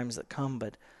hard times that come,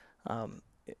 but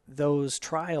those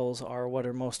trials are what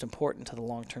are most important to the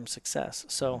long-term success.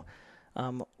 So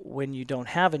when you don't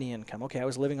have any income, okay, I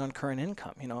was living on current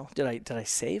income, did I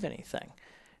save anything?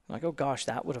 I'm like, oh gosh,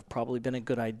 that would have probably been a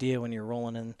good idea when you're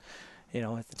rolling in,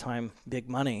 at the time, big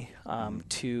money,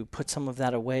 to put some of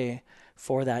that away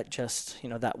for that just,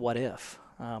 that what if.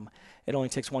 It only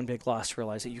takes one big loss to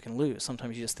realize that you can lose.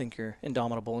 Sometimes you just think you're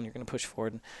indomitable and you're going to push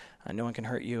forward and no one can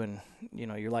hurt you and,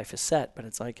 your life is set. But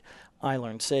it's like I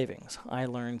learned savings. I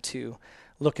learned to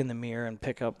look in the mirror and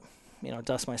pick up,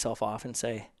 dust myself off and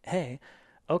say, hey,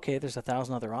 okay, there's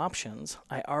 1,000 other options.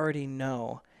 I already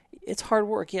know it's hard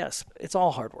work. Yes, it's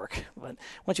all hard work. But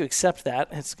once you accept that,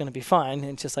 it's going to be fine.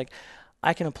 It's just like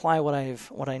I can apply what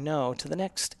I know to the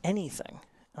next anything.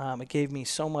 It gave me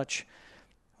so much.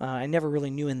 I never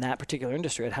really knew in that particular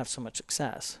industry I'd have so much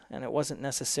success. And it wasn't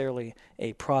necessarily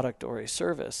a product or a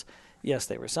service. Yes,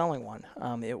 they were selling one.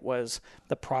 It was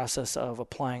the process of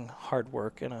applying hard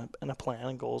work and a plan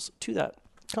and goals to that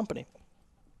company.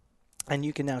 And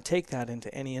you can now take that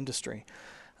into any industry.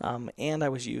 And I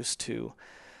was used to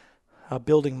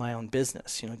building my own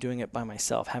business, doing it by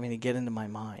myself, having to get into my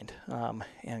mind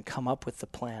and come up with the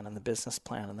plan and the business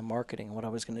plan and the marketing and what I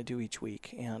was going to do each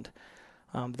week. And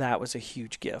that was a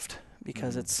huge gift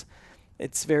because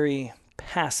it's very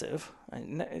passive.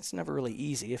 It's never really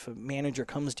easy. If a manager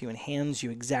comes to you and hands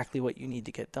you exactly what you need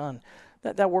to get done,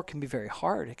 that work can be very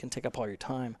hard. It can take up all your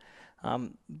time.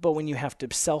 But when you have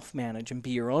to self-manage and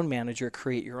be your own manager,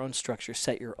 create your own structure,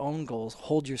 set your own goals,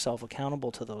 hold yourself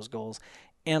accountable to those goals,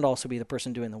 and also be the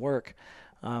person doing the work,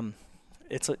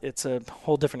 it's a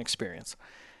whole different experience.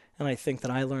 And I think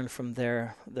that I learned from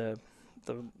there the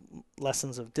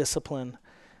lessons of discipline,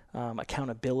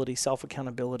 accountability,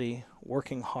 self-accountability,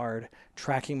 working hard,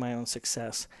 tracking my own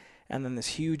success, and then this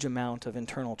huge amount of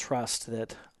internal trust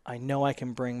that I know I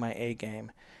can bring my A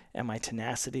game and my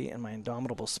tenacity and my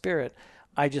indomitable spirit.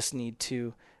 I just need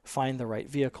to find the right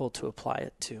vehicle to apply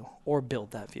it to or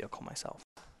build that vehicle myself.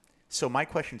 So my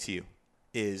question to you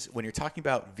is, when you're talking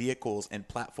about vehicles and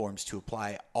platforms to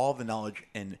apply all the knowledge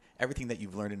and everything that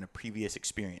you've learned in a previous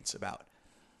experience about,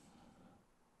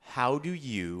 how do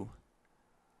you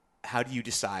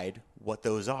decide what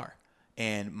those are?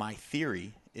 And my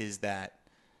theory is that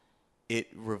it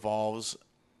revolves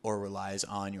or relies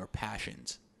on your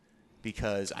passions,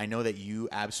 because I know that you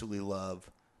absolutely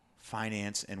love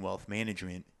finance and wealth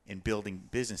management and building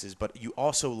businesses, but you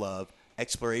also love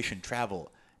exploration,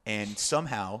 travel, and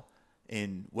somehow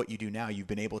in what you do now, you've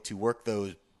been able to work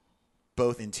those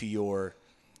both into your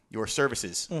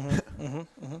services.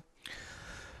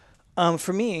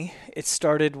 For me, it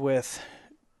started with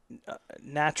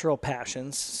natural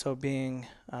passions. So being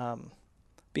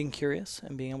curious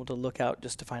and being able to look out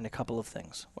just to find a couple of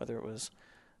things, whether it was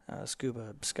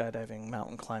scuba, skydiving,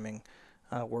 mountain climbing,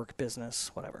 work,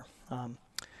 business, whatever.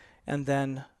 And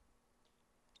then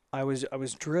I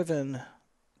was driven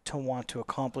to want to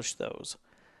accomplish those,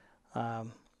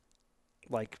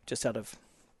 like just out of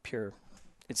pure,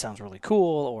 it sounds really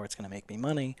cool, or it's going to make me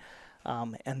money.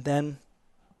 And then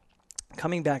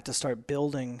coming back to start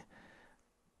building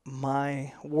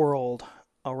my world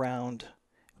around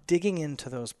digging into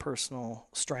those personal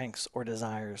strengths or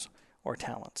desires or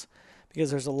talents. Because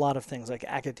there's a lot of things like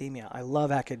academia. I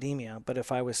love academia, but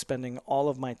if I was spending all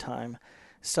of my time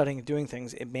studying and doing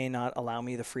things, it may not allow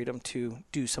me the freedom to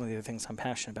do some of the other things I'm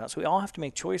passionate about. So we all have to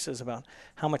make choices about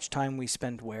how much time we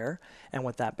spend where and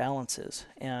what that balance is.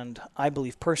 And I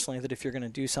believe personally that if you're going to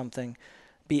do something,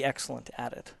 be excellent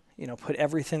at it. Put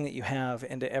everything that you have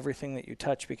into everything that you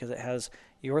touch, because it has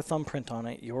your thumbprint on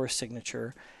it, your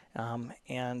signature.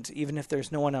 And even if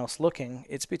there's no one else looking,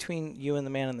 it's between you and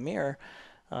the man in the mirror.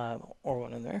 Or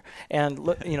one in there, and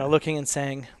looking and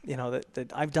saying,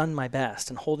 that I've done my best,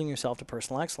 and holding yourself to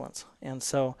personal excellence. And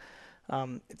so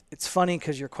it's funny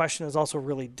because your question is also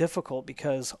really difficult,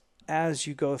 because as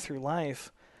you go through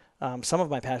life, some of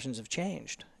my passions have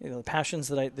changed. The passions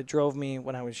that drove me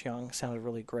when I was young sounded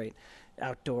really great.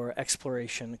 Outdoor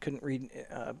exploration. Couldn't read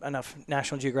enough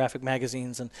National Geographic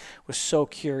magazines and was so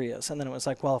curious. And then it was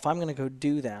like, well, if I'm going to go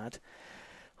do that,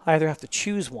 I either have to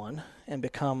choose one and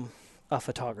become a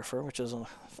photographer, which is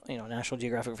National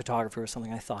Geographic photographer was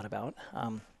something I thought about.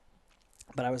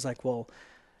 But I was like, well,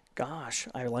 gosh,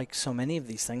 I like so many of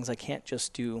these things. I can't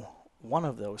just do one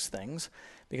of those things,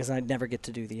 because I'd never get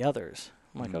to do the others.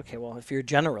 I'm like, okay, well, if you're a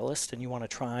generalist and you want to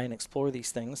try and explore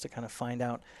these things to kind of find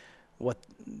out what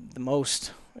the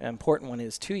most important one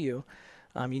is to you,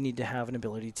 you need to have an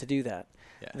ability to do that.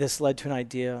 Yeah. This led to an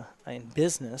idea in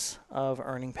business of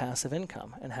earning passive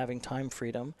income and having time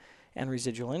freedom and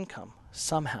residual income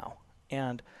somehow.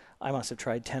 And I must have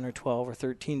tried 10 or 12 or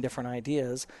 13 different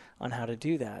ideas on how to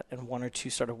do that, and one or two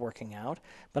started working out.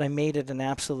 But I made it an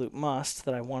absolute must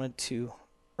that I wanted to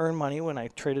earn money when I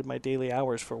traded my daily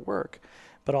hours for work,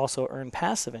 but also earn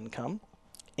passive income,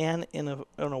 and in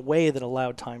a way that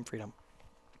allowed time freedom.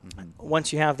 Mm-hmm.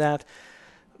 Once you have that,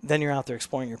 then you're out there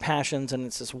exploring your passions, and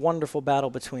it's this wonderful battle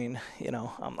between,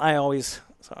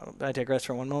 I digress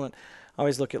for one moment.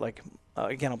 always look at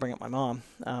again, I'll bring up my mom,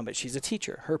 but she's a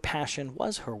teacher. Her passion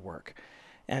was her work.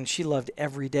 And she loved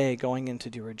every day going in to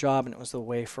do her job, and it was the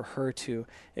way for her to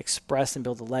express and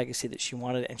build the legacy that she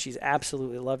wanted, and she's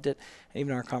absolutely loved it. And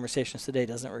even our conversations today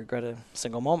doesn't regret a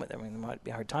single moment. I mean, there might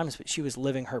be hard times, but she was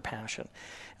living her passion.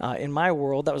 In my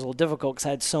world, that was a little difficult because I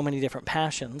had so many different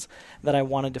passions that I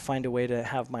wanted to find a way to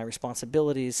have my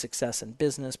responsibilities, success in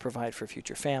business, provide for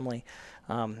future family,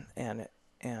 and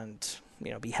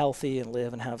be healthy and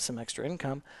live and have some extra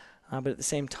income, but at the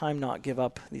same time not give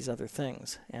up these other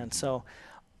things. And so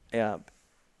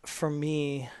for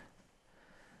me,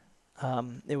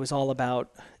 it was all about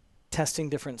testing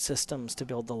different systems to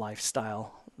build the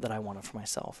lifestyle that I wanted for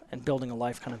myself and building a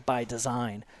life kind of by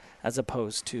design as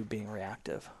opposed to being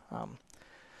reactive.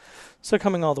 So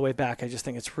coming all the way back, I just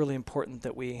think it's really important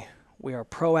that we are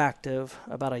proactive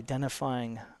about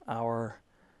identifying our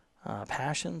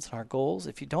passions and our goals.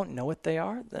 If you don't know what they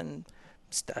are, then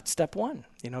that's step one.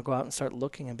 Go out and start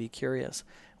looking and be curious.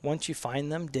 Once you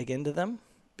find them, dig into them,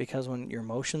 because when your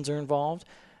emotions are involved,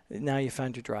 now you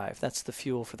found your drive. That's the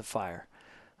fuel for the fire.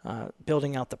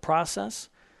 Building out the process,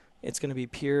 it's going to be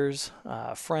peers,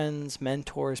 friends,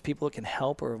 mentors, people that can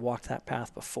help or have walked that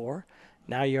path before.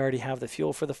 Now you already have the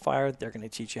fuel for the fire. They're going to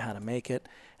teach you how to make it,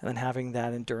 and then having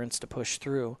that endurance to push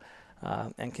through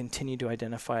and continue to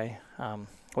identify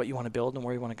what you want to build and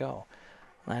where you want to go.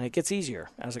 And it gets easier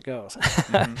as it goes.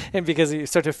 Mm-hmm. And because you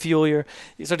start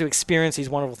to experience these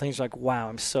wonderful things, you're like, wow,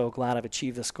 I'm so glad I've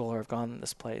achieved this goal or I've gone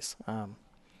this place.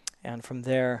 And from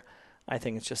there, I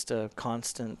think it's just a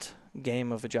constant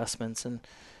game of adjustments and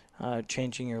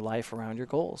changing your life around your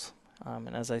goals.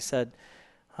 And as I said,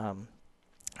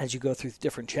 as you go through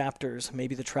different chapters,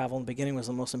 maybe the travel in the beginning was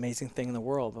the most amazing thing in the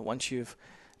world, but once you've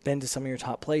been to some of your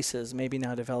top places, maybe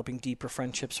now developing deeper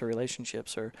friendships or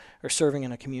relationships, or serving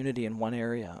in a community in one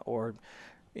area, or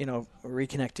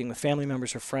reconnecting with family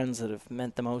members or friends that have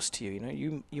meant the most to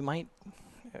you.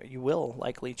 You will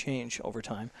likely change over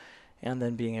time, and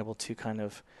then being able to kind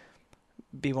of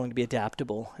be willing to be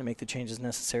adaptable and make the changes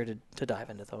necessary to dive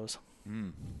into those.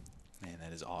 Man,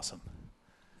 that is awesome.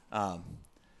 I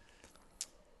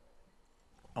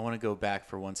want to go back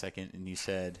for 1 second, and you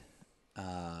said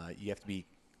you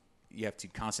have to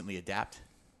constantly adapt.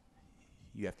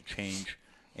 You have to change.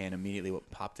 And immediately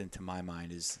what popped into my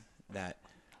mind is that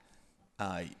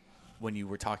when you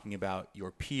were talking about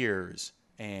your peers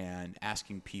and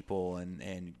asking people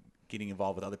and getting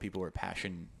involved with other people who are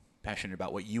passionate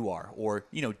about what you are, or,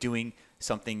 doing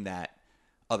something that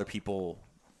other people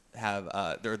have,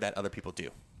 or that other people do.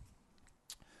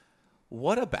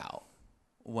 What about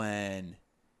when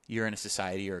you're in a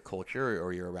society or a culture,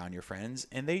 or you're around your friends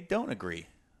and they don't agree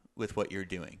with what you're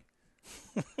doing?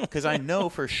 Because I know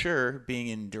for sure, being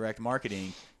in direct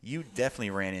marketing, you definitely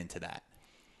ran into that.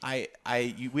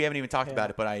 We haven't even talked about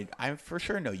it, but I for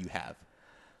sure know you have.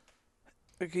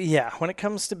 Yeah, when it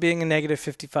comes to being in negative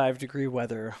 55-degree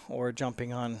weather, or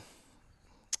jumping on,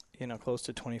 close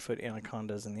to 20-foot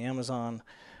anacondas in the Amazon,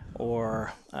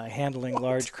 or handling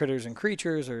large critters and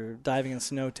creatures, or diving in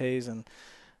cenotes and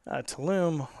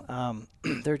Tulum,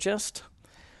 they're just,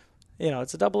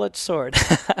 it's a double-edged sword.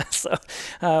 So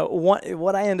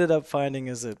what I ended up finding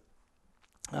is that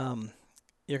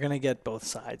you're going to get both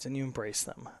sides, and you embrace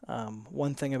them.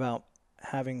 One thing about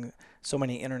having so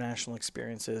many international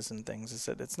experiences and things is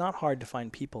that it's not hard to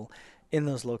find people in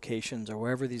those locations or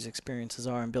wherever these experiences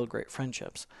are and build great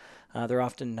friendships. They're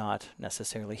often not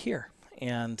necessarily here.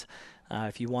 And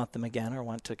if you want them again or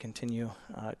want to continue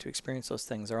to experience those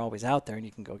things, they're always out there and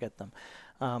you can go get them.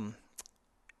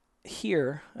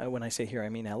 Here, when I say here, I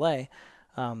mean LA,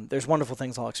 there's wonderful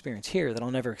things I'll experience here that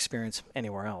I'll never experience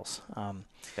anywhere else.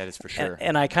 That is for sure.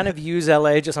 And I kind of use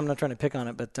LA, I'm not trying to pick on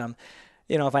it, but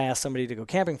if I ask somebody to go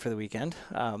camping for the weekend,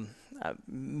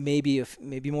 maybe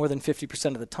more than 50%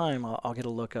 of the time I'll get a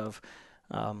look of,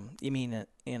 you mean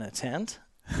in a tent?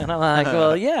 And I'm like,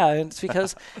 well, yeah, it's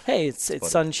because, hey, it's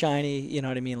sunshiny, you know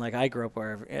what I mean? Like, I grew up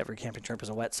where every camping trip was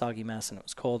a wet, soggy mess, and it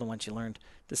was cold, and once you learned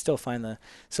to still find the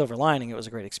silver lining, it was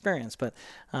a great experience. But,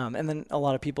 and then a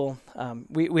lot of people,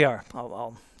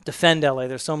 I'll defend LA.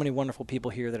 There's so many wonderful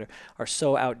people here that are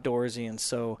so outdoorsy and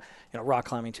so, rock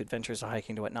climbing to adventures to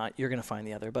hiking to whatnot. You're going to find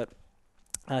the other. But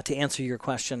to answer your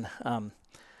question,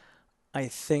 I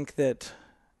think that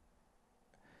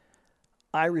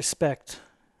I respect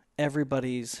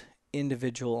everybody's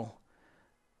individual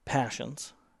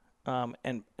passions,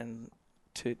 and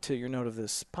to your note of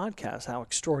this podcast, how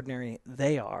extraordinary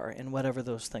they are in whatever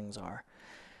those things are.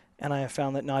 And I have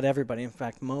found that not everybody, in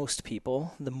fact, most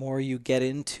people, the more you get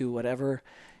into whatever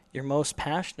you're most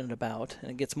passionate about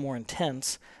and it gets more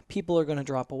intense, people are going to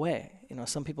drop away.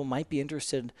 Some people might be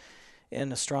interested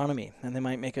in astronomy, and they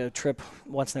might make a trip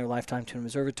once in their lifetime to an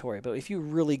observatory. But if you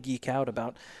really geek out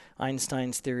about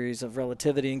Einstein's theories of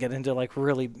relativity and get into like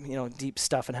really deep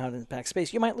stuff and how it impacts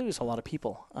space, you might lose a lot of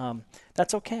people.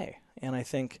 That's okay. And I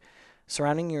think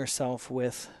surrounding yourself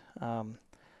with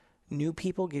new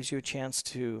people gives you a chance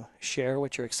to share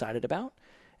what you're excited about.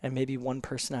 And maybe one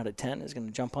person out of 10 is going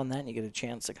to jump on that, and you get a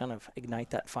chance to kind of ignite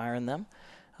that fire in them.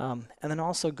 And then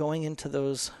also going into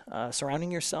those, surrounding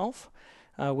yourself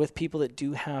with people that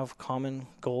do have common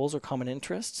goals or common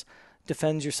interests,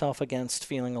 defends yourself against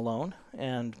feeling alone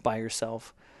and by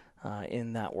yourself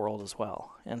in that world as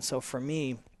well. And so for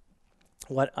me,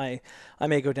 what I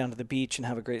may go down to the beach and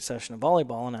have a great session of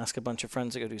volleyball and ask a bunch of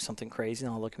friends to go do something crazy,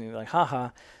 and they'll look at me and be like, haha,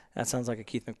 that sounds like a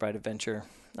Keith McBride adventure.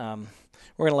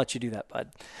 We're going to let you do that, bud.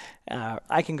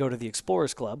 I can go to the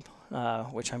Explorers Club,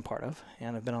 which I'm part of,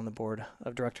 and I've been on the board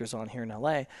of directors on here in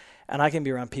LA, and I can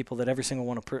be around people that every single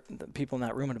one of the people in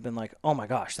that room would have been like, oh my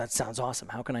gosh, that sounds awesome.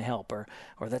 How can I help? Or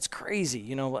that's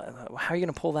crazy. How are you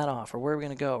going to pull that off? Or where are we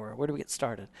going to go? Or where do we get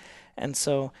started? And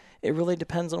so it really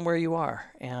depends on where you are.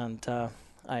 And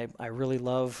I really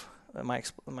love my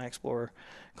Explorer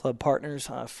Club partners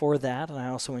for that, and I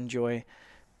also enjoy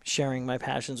sharing my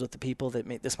passions with the people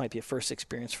that this might be a first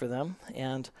experience for them.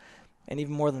 And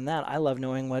even more than that, I love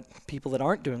knowing what people that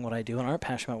aren't doing what I do and aren't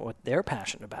passionate about what they're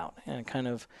passionate about. And kind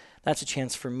of that's a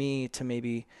chance for me to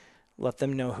maybe let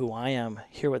them know who I am,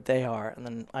 hear what they are, and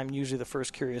then I'm usually the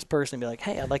first curious person to be like,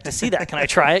 hey, I'd like to see that. Can I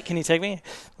try it? Can you take me?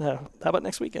 How about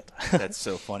next weekend? That's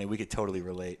so funny. We could totally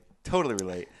relate. Totally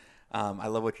relate. I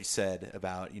love what you said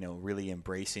about, really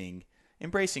embracing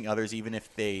others, even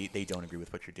if they don't agree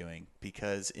with what you're doing.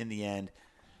 Because in the end,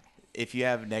 if you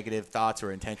have negative thoughts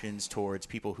or intentions towards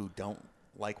people who don't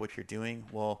like what you're doing,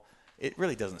 well, it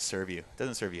really doesn't serve you. It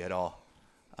doesn't serve you at all.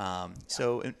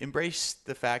 So embrace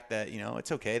the fact that,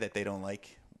 it's okay that they don't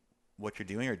like what you're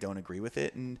doing or don't agree with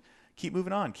it, and keep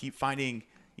moving on. Keep finding,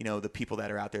 the people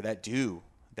that are out there that do,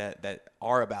 that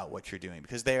are about what you're doing,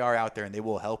 because they are out there and they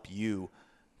will help you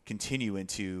continue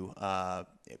into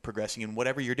progressing in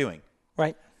whatever you're doing.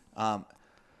 Right.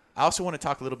 I also want to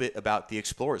talk a little bit about the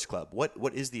Explorers Club.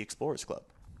 What is the Explorers Club?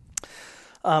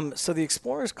 So the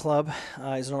Explorers Club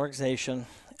is an organization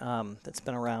that's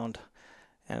been around,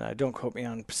 and don't quote me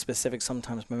on specifics.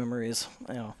 Sometimes my memory is,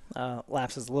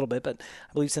 lapses a little bit, but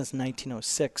I believe since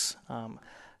 1906,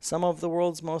 some of the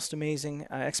world's most amazing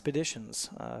expeditions,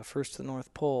 first to the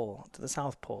North Pole, to the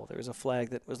South Pole. There was a flag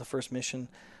that was the first mission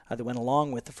that went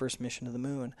along with the first mission to the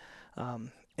moon.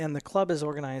 And the club is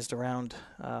organized around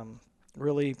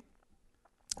really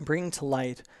bringing to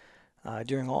light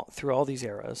through all these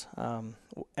eras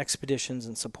expeditions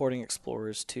and supporting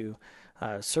explorers to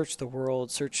search the world,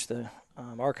 search the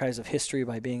archives of history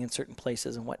by being in certain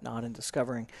places and whatnot, and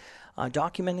discovering,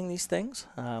 documenting these things.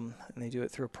 And they do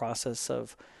it through a process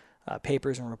of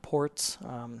papers and reports.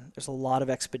 There's a lot of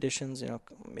expeditions,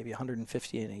 maybe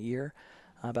 150 in a year.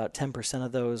 About 10%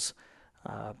 of those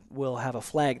will have a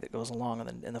flag that goes along,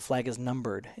 and the flag is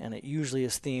numbered, and it usually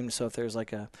is themed. So if there's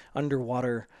like a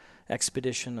underwater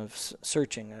expedition of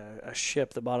searching a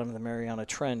ship, the bottom of the Mariana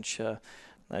Trench,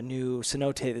 a new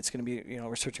cenote that's going to be,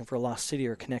 we're searching for a lost city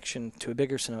or connection to a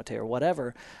bigger cenote or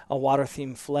whatever, a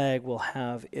water-themed flag will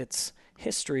have its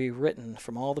history written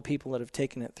from all the people that have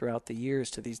taken it throughout the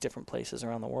years to these different places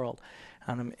around the world.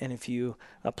 And if you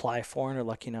apply for and are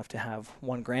lucky enough to have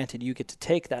one granted, you get to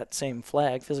take that same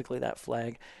flag, physically that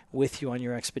flag, with you on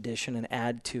your expedition and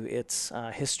add to its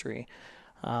history.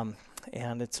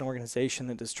 And it's an organization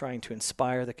that is trying to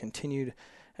inspire the continued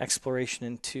exploration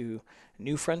into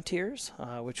new frontiers,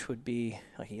 which would be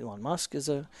like Elon Musk is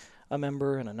a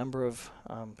member, and a number of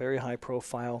very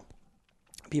high-profile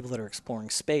people that are exploring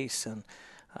space and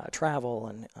travel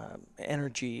and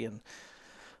energy, and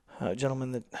a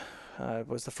gentleman that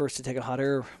was the first to take a hot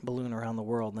air balloon around the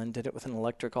world and then did it with an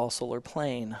electric all-solar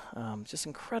plane. Just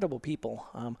incredible people,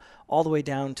 all the way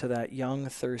down to that young,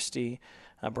 thirsty,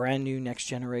 brand new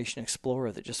next-generation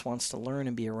explorer that just wants to learn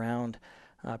and be around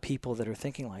people that are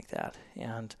thinking like that.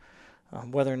 And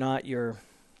whether or not you're,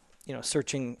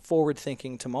 searching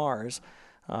forward-thinking to Mars,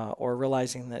 or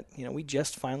realizing that, we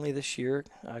just finally this year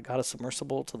got a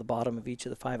submersible to the bottom of each of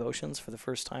the 5 oceans for the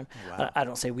first time. Wow. I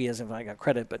don't say we as if I got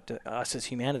credit, but us as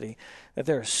humanity, that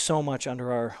there is so much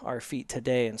under our feet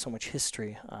today and so much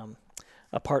history.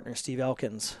 A partner, Steve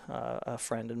Elkins, a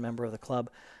friend and member of the club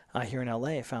here in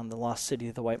LA, found the lost city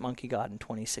of the White Monkey God in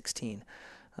 2016.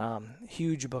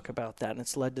 Huge book about that, and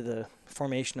it's led to the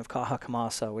formation of Caja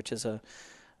Camasa, which is a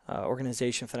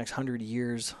organization for the next 100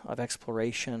 years of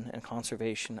exploration and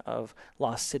conservation of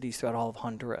lost cities throughout all of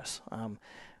Honduras.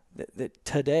 that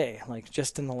today, like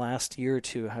just in the last year or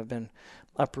two, have been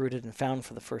uprooted and found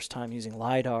for the first time using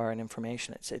LiDAR and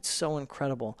information. It's so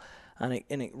incredible. And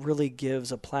it really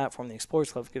gives a platform, the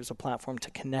Explorers Club gives a platform to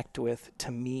connect with,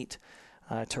 to meet,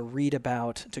 to read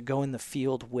about, to go in the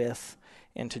field with,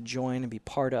 and to join and be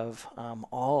part of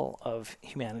all of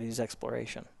humanity's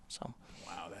exploration. So,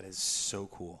 wow, that is so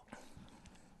cool.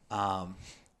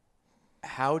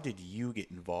 How did you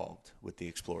get involved with the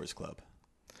Explorers Club?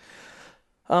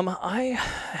 I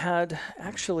had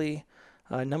actually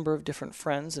a number of different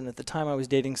friends, and at the time I was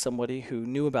dating somebody who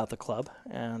knew about the club,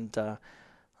 and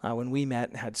when we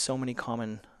met, had so many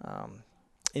common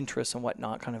interests and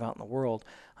whatnot kind of out in the world,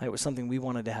 it was something we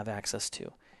wanted to have access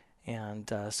to.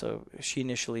 And so she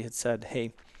initially had said,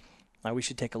 hey, we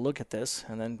should take a look at this.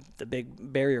 And then the big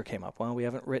barrier came up. Well, we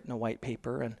haven't written a white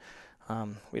paper, and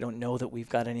we don't know that we've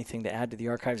got anything to add to the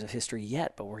archives of history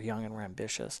yet, but we're young and we're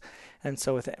ambitious. And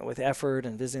so with effort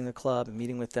and visiting the club and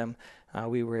meeting with them,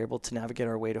 we were able to navigate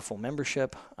our way to full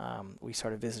membership. We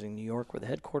started visiting New York, where the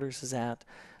headquarters is at,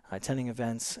 attending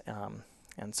events.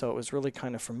 And so it was really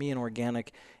kind of, for me, an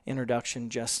organic introduction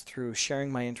just through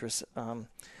sharing my interests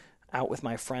out with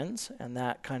my friends. And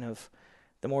that kind of,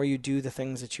 the more you do the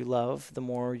things that you love, the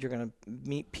more you're going to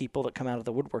meet people that come out of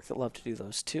the woodwork that love to do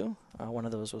those too. One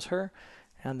of those was her.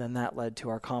 And then that led to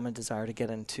our common desire to get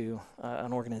into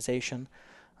an organization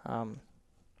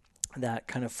that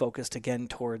kind of focused again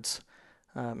towards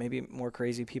maybe more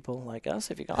crazy people like us,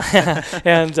 if you call it.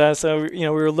 And so, we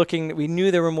were looking, we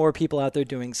knew there were more people out there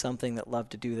doing something that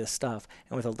loved to do this stuff.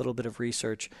 And with a little bit of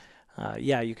research,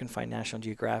 you can find National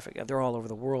Geographic. They're all over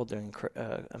the world doing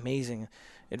amazing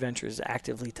adventures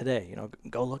actively today.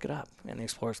 Go look it up. And the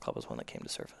Explorers Club was one that came to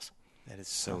surface. That is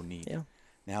so neat. Yeah.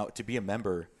 Now, to be a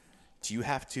member, do you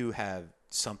have to have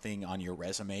something on your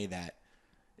resume that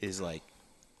is like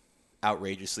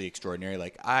outrageously extraordinary?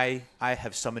 Like I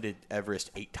have summited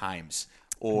Everest 8 times.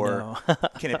 Or No.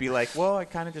 Can it be like, well, I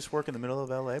kind of just work in the middle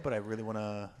of LA, but I really want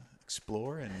to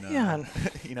explore and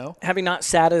having not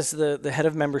sat as the head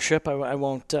of membership, I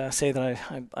won't say that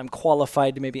I'm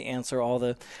qualified to maybe answer all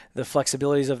the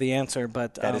flexibilities of the answer,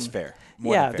 but that is fair.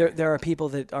 More than fair. There are people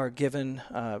that are given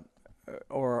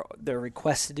or they're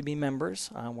requested to be members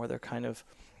where they're kind of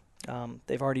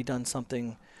they've already done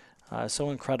something so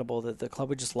incredible that the club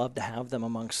would just love to have them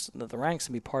amongst the ranks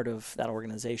and be part of that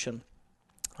organization.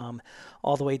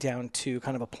 All the way down to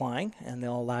kind of applying, and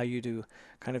they'll allow you to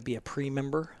kind of be a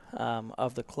pre-member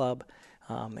of the club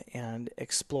and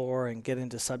explore and get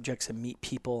into subjects and meet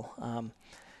people.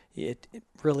 It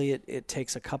really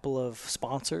takes a couple of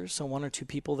sponsors, so 1 or 2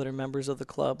 people that are members of the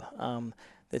club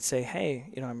that say, hey,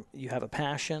 you have a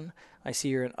passion. I see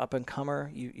you're an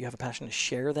up-and-comer. You have a passion to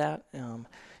share that.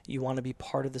 You want to be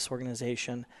part of this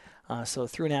organization. So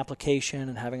through an application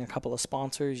and having a couple of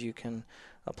sponsors, you can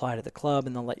apply to the club,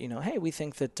 and they'll let you know, hey, we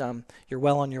think that you're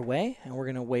well on your way, and we're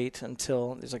going to wait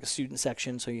until there's like a student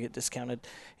section, so you get discounted,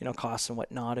 costs and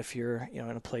whatnot if you're, in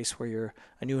a place where you're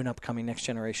a new and upcoming next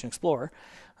generation explorer.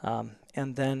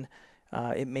 And then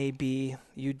it may be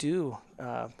you do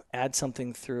add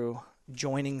something through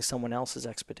joining someone else's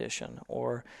expedition,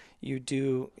 or you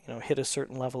do, hit a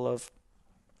certain level of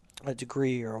a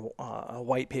degree or a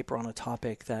white paper on a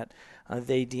topic that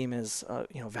they deem as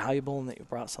valuable, and that you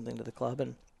brought something to the club.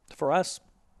 And for us,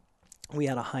 we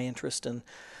had a high interest in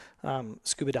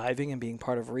scuba diving and being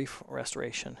part of reef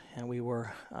restoration, and we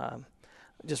were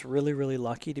just really, really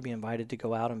lucky to be invited to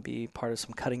go out and be part of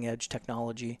some cutting edge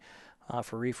technology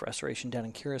for reef restoration down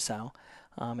in Curacao.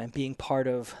 And being part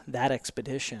of that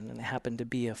expedition, and it happened to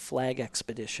be a flag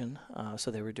expedition, so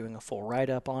they were doing a full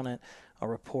write-up on it, a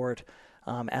report.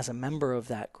 As a member of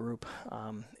that group,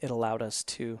 it allowed us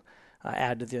to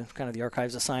add to the kind of the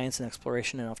archives of science and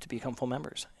exploration enough to become full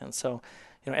members. And so,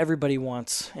 everybody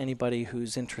wants anybody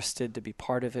who's interested to be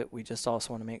part of it. We just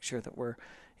also want to make sure that we're,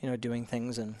 doing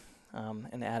things and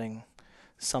adding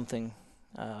something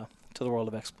to the world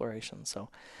of exploration. So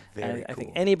I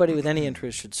think anybody with any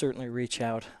interest should certainly reach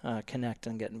out, connect,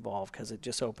 and get involved, because it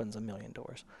just opens a million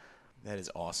doors. That is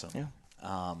awesome.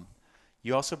 Yeah.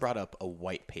 You also brought up a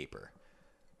white paper.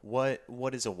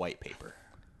 What is a white paper?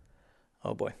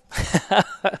 Oh boy.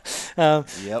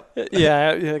 Yep.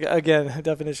 Yeah. Again,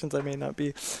 definitions I may not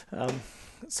be.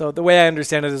 So the way I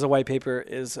understand it as a white paper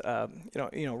is,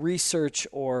 research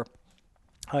or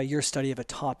your study of a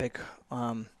topic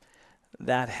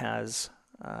that has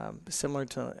similar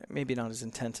to, maybe not as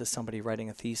intense as somebody writing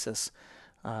a thesis,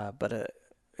 but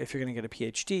if you're going to get a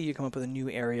PhD, you come up with a new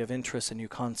area of interest, a new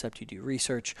concept, you do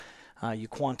research, you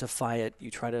quantify it, you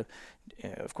try to,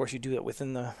 of course, you do it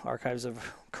within the archives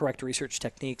of correct research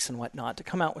techniques and whatnot to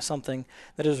come out with something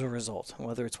that is a result,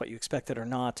 whether it's what you expected or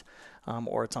not,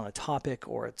 or it's on a topic,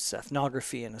 or it's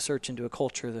ethnography and a search into a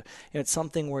culture. It's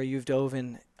something where you've dove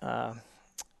in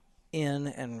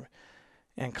and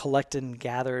collected and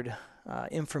gathered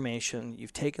information.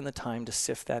 You've taken the time to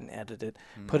sift that and edit it,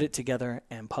 put it together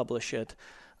and publish it,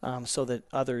 so that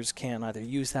others can either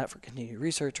use that for continued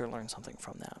research or learn something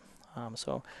from that.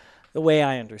 So the way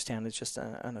I understand it's just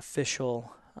an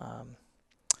official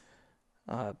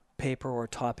paper or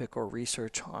topic or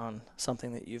research on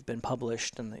something that you've been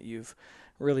published and that you've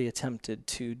really attempted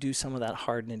to do some of that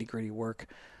hard nitty-gritty work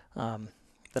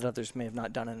that others may have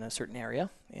not done in a certain area,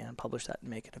 and publish that and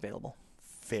make it available.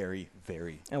 Very,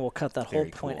 very. And we'll cut that whole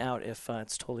point cool. out if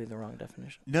it's totally the wrong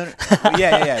definition. No.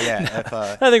 Yeah. If,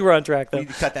 I think we're on track, though. we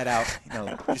need to cut that out.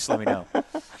 Just let me know.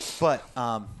 But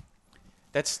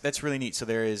that's really neat. So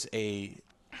there is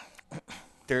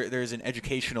there's an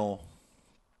educational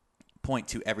point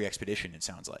to every expedition. It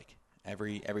sounds like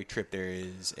every trip there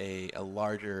is a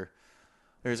larger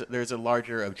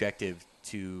objective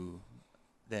to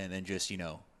than just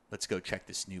let's go check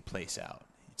this new place out.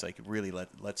 It's like really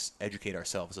let's educate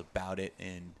ourselves about it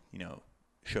and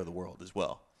show the world as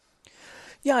well.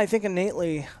 Yeah, I think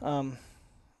innately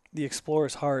the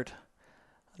explorer's heart,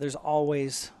 there's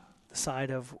always the side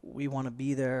of we want to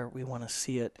be there, we want to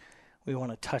see it, we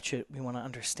want to touch it, we want to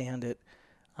understand it,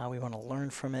 we want to learn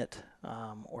from it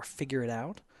or figure it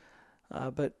out.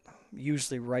 But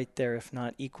usually right there, if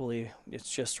not equally,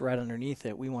 it's just right underneath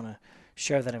it. We want to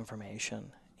share that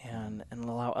information and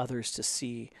allow others to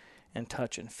see and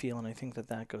touch and feel. And I think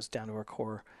that goes down to our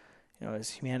core,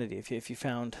 as humanity. If you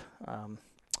found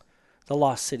the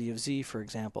lost city of Z, for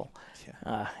example,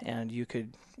 and you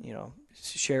could,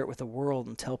 share it with the world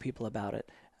and tell people about it,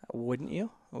 wouldn't you?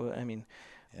 I mean,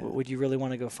 would you really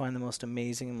want to go find the most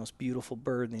amazing and most beautiful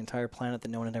bird in the entire planet that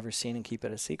no one had ever seen and keep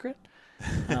it a secret?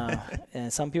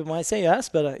 And some people might say yes,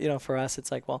 but for us,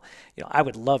 it's like, well, I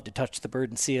would love to touch the bird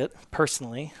and see it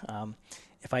personally.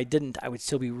 If I didn't, I would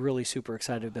still be really super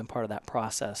excited to have been part of that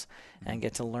process and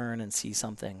get to learn and see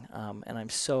something. And I'm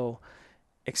so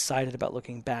excited about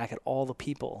looking back at all the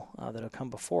people that have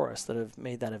come before us that have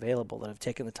made that available, that have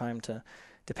taken the time to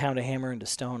pound a hammer into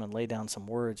stone and lay down some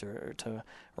words, or to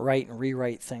write and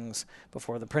rewrite things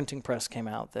before the printing press came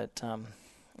out. That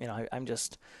I'm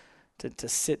just to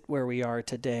sit where we are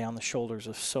today on the shoulders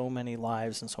of so many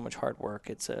lives and so much hard work.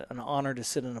 It's an honor to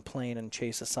sit in a plane and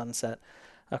chase a sunset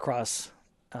across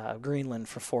Greenland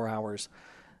for 4 hours,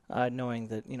 knowing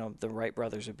that the Wright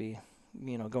brothers would be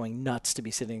going nuts to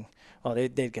be sitting. Well,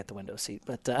 they'd get the window seat,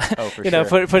 but sure.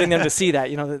 putting them to see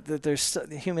that there's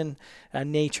the human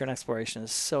nature and exploration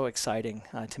is so exciting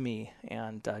to me,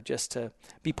 and just to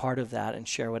be part of that and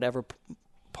share whatever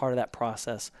part of that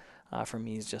process for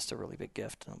me is just a really big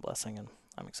gift and a blessing, and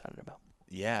I'm excited about.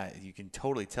 Yeah, you can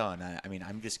totally tell, and I mean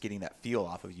I'm just getting that feel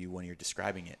off of you when you're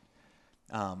describing it.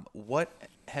 What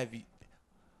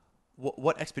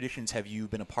expeditions have you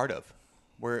been a part of?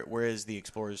 Where has the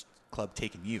Explorers Club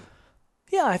taken you?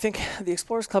 Yeah, I think the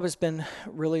Explorers Club has been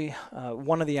really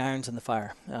one of the irons in the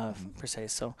fire, per se.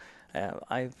 So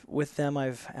with them,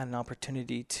 I've had an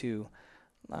opportunity to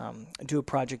do a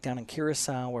project down in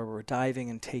Curacao where we're diving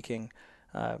and taking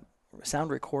sound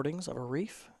recordings of a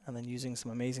reef and then using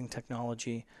some amazing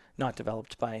technology, not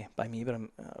developed by me, but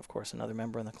of course another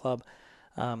member in the club,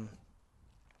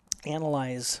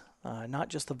 analyze not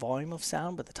just the volume of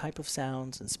sound, but the type of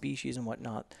sounds and species and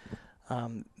whatnot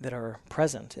that are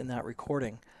present in that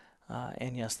recording.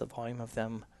 And yes, the volume of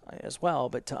them as well,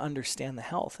 but to understand the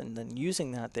health. And then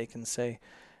using that, they can say,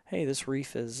 hey, this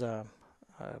reef is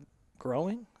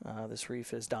growing, this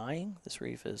reef is dying, this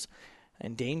reef is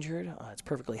endangered, it's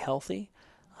perfectly healthy.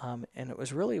 And it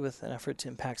was really with an effort to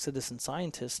impact citizen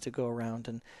scientists to go around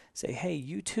and say, hey,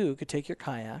 you too could take your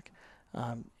kayak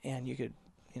and you could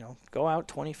go out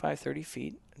 25, 30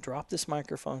 feet, drop this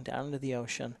microphone down into the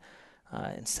ocean,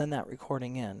 and send that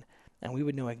recording in. And we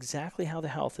would know exactly how the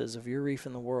health is of your reef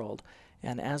in the world.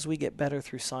 And as we get better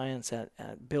through science at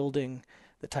building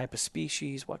the type of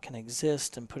species, what can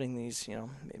exist, and putting these,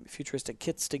 maybe futuristic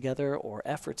kits together or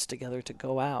efforts together to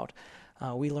go out,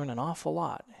 we learn an awful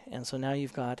lot. And so now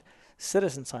you've got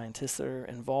citizen scientists that are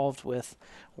involved with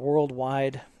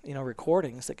worldwide,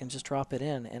 recordings that can just drop it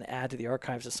in and add to the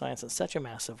archives of science in such a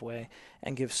massive way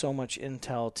and give so much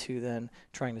intel to then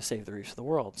trying to save the reefs of the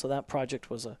world. So that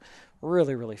project was a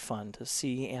really, really fun to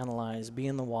see, analyze, be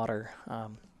in the water.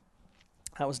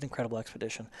 That was an incredible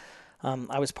expedition.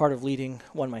 I was part of leading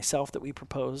one myself that we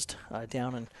proposed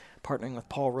down and partnering with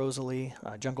Paul Rosalie,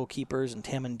 Jungle Keepers, and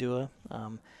Tamandua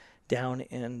down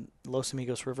in Los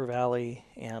Amigos River Valley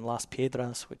and Las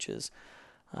Piedras, which is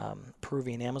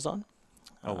Peruvian Amazon.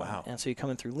 Oh, wow. And so you come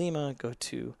in through Lima, go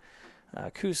to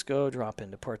Cusco, drop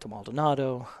into Puerto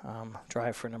Maldonado,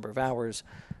 drive for a number of hours,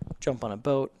 jump on a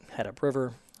boat, head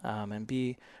upriver, and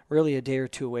be really a day or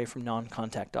two away from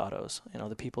non-contact autos. You know,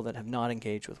 the people that have not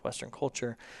engaged with Western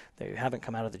culture, they haven't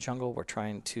come out of the jungle. We're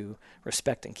trying to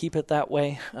respect and keep it that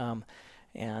way.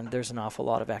 And there's an awful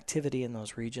lot of activity in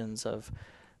those regions of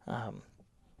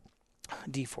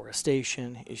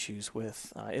deforestation, issues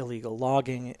with illegal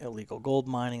logging, illegal gold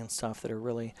mining, and stuff that are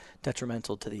really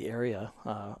detrimental to the area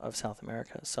of South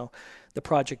America. So the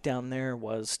project down there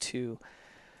was to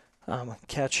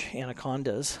catch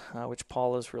anacondas, which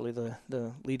Paul is really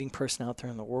the leading person out there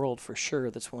in the world for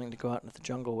sure that's willing to go out into the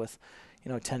jungle with,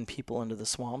 10 people into the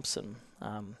swamps. And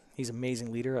he's an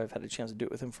amazing leader. I've had a chance to do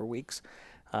it with him for weeks.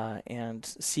 And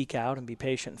seek out and be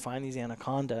patient and find these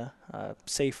anaconda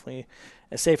safely,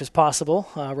 as safe as possible.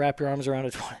 Wrap your arms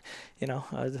around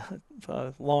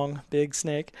a long, big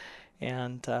snake.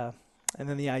 And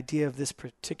then the idea of this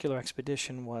particular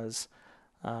expedition was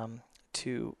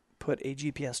to put a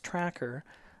GPS tracker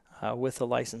with a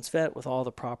licensed vet, with all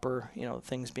the proper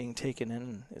things being taken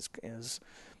in, is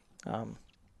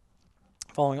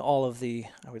following all of the,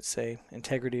 I would say,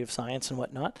 integrity of science and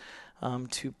whatnot,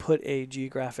 to put a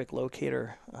geographic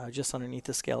locator just underneath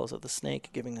the scales of the snake,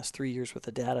 giving us 3 years worth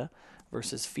of data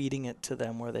versus feeding it to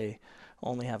them where they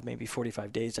only have maybe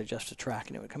 45 days to adjust a track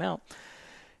and it would come out.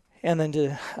 And then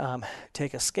to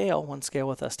take one scale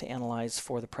with us to analyze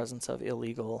for the presence of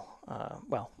illegal,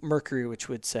 mercury, which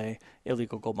would say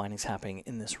illegal gold mining is happening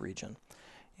in this region.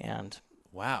 And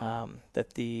Wow.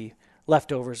 that the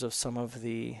leftovers of some of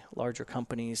the larger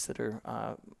companies that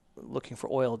are looking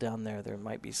for oil down there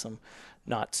might be some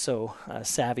not so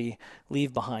savvy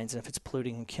leave-behinds. And if it's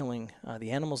polluting and killing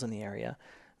the animals in the area,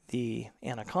 the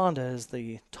anaconda is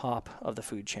the top of the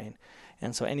food chain.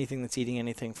 And so anything that's eating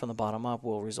anything from the bottom up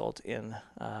will result in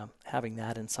having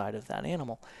that inside of that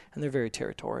animal. And they're very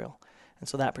territorial. And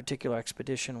so that particular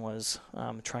expedition was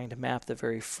trying to map the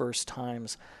very first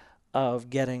times of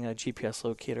getting a GPS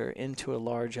locator into a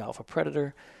large alpha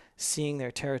predator, seeing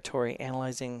their territory,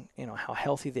 analyzing how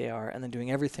healthy they are, and then doing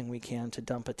everything we can to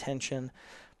dump attention,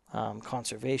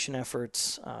 conservation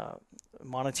efforts,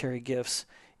 monetary gifts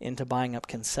into buying up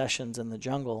concessions in the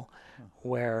jungle,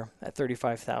 where at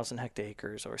 35,000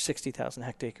 hectares or 60,000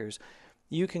 hectares,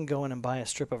 you can go in and buy a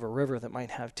strip of a river that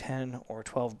might have 10 or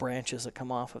 12 branches that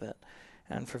come off of it.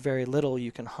 And for very little,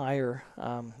 you can hire,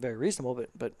 very reasonable,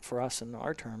 but for us in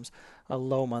our terms, a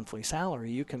low monthly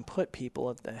salary. You can put people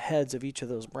at the heads of each of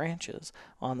those branches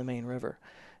on the main river.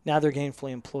 Now they're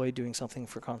gainfully employed doing something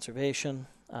for conservation,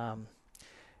 and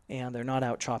they're not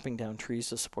out chopping down trees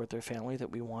to support their family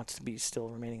that we want to be still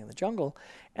remaining in the jungle.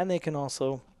 And they can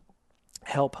also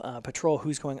help patrol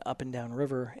who's going up and down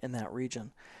river in that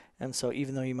region. And so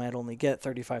even though you might only get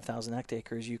 35,000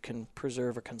 hectares, you can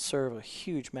preserve or conserve a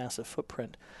huge, massive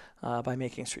footprint by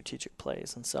making strategic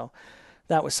plays. And so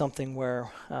that was something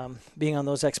where being on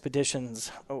those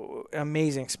expeditions,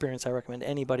 amazing experience I recommend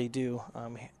anybody do.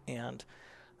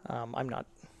 I'm not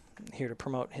here to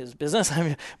promote his business,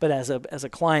 but as a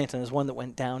client and as one that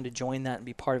went down to join that and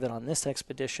be part of it on this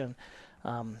expedition,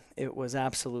 it was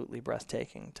absolutely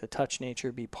breathtaking to touch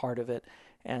nature, be part of it,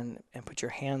 and put your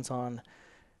hands on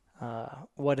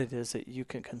what it is that you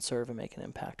can conserve and make an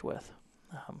impact with.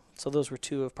 So those were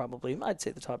two of probably, I'd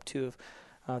say the top two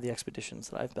of the expeditions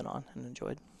that I've been on and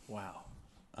enjoyed. Wow.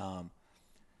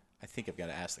 I think I've got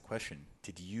to ask the question.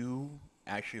 Did you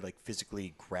actually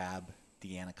physically grab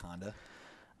the anaconda?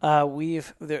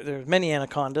 There's many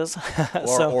anacondas.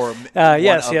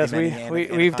 Yes,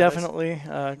 we've definitely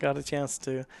got a chance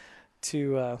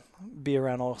to be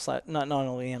around not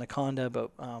only anaconda,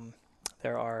 but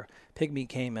there are pygmy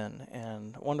caiman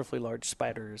and wonderfully large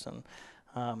spiders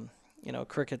and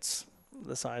crickets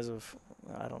the size of,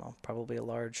 I don't know, probably a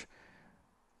large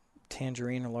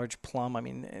tangerine or large plum. I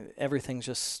mean, everything's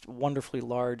just wonderfully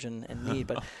large and neat.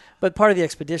 But part of the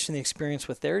expedition, the experience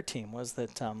with their team was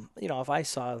that, if I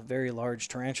saw a very large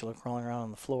tarantula crawling around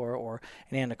on the floor or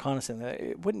an anaconda,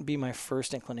 it wouldn't be my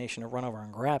first inclination to run over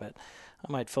and grab it.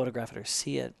 I might photograph it or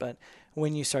see it, but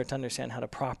when you start to understand how to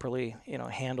properly,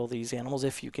 handle these animals,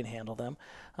 if you can handle them,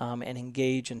 and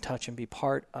engage and touch and be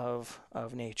part of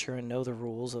nature and know the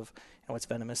rules of what's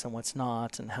venomous and what's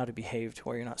not, and how to behave to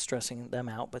where you're not stressing them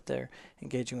out, but they're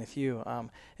engaging with you,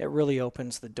 it really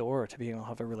opens the door to being able to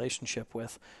have a relationship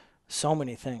with so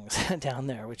many things down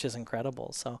there, which is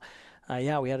incredible. So,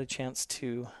 yeah, we had a chance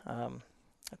to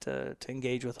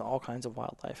engage with all kinds of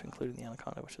wildlife, including the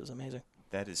anaconda, which was amazing.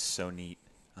 That is so neat.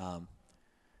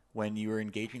 When you were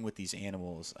engaging with these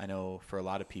animals, I know for a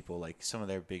lot of people, like some of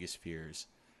their biggest fears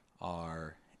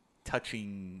are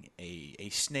touching a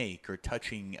snake or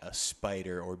touching a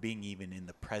spider or being even in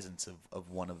the presence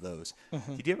of one of those.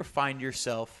 Mm-hmm. Did you ever find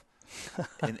yourself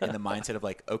in the mindset of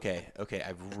like, okay,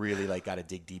 I've really like got to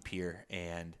dig deep here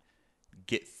and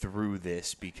get through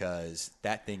this because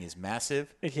that thing is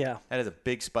massive. Yeah. That is a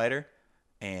big spider,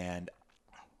 and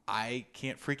I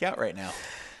can't freak out right now.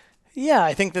 Yeah,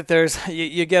 I think that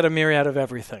you get a myriad of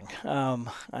everything. I'm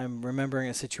remembering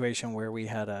a situation where we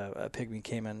had a pygmy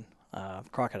caiman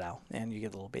crocodile, and you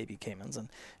get little baby caimans, and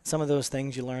some of those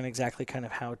things you learn exactly kind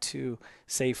of how to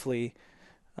safely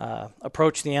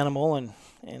approach the animal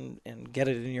and get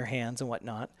it in your hands and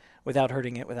whatnot without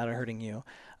hurting it, without it hurting you.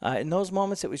 In those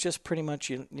moments, it was just pretty much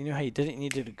you knew how you did it, you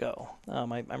needed to go.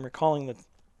 I'm recalling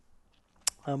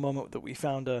the moment that we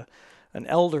found an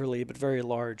elderly but very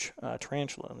large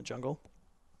tarantula in the jungle.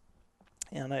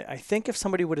 And I think if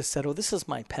somebody would have said, oh, this is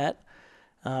my pet,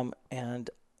 and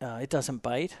it doesn't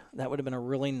bite, that would have been a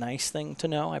really nice thing to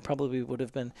know. I probably would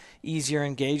have been easier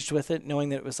engaged with it, knowing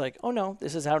that it was like, oh, no,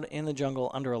 this is out in the jungle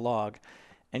under a log.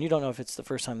 And you don't know if it's the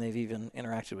first time they've even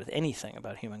interacted with anything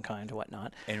about humankind or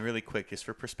whatnot. And really quick, just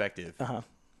for perspective,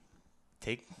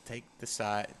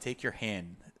 take your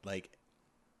hand, like,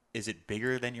 is it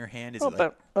bigger than your hand? Is it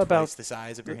like twice the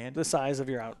size of your hand? The size of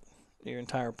your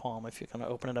entire palm if you kind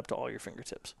of open it up to all your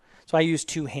fingertips. So I use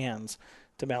 2 hands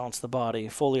to balance the body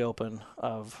fully open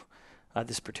of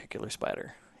this particular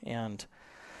spider. And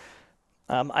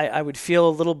I would feel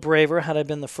a little braver had I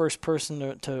been the first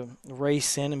person to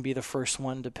race in and be the first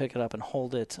one to pick it up and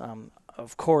hold it.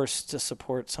 Of course, to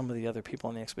support some of the other people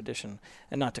on the expedition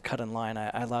and not to cut in line.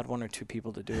 I allowed 1 or 2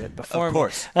 people to do it before me. Of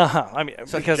course. I mean,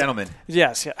 such because, a gentleman.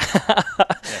 Yes,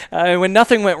 yeah. When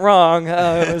nothing went wrong,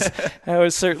 it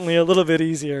was certainly a little bit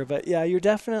easier. But yeah, you're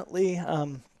definitely.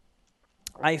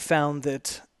 I found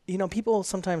that people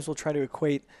sometimes will try to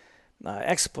equate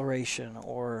exploration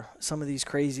or some of these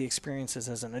crazy experiences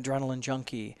as an adrenaline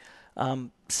junkie.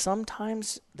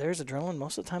 Sometimes there's adrenaline.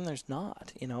 Most of the time, there's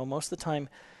not. Most of the time.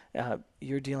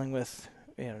 You're dealing with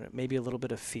maybe a little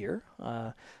bit of fear.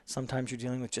 Sometimes you're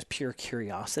dealing with just pure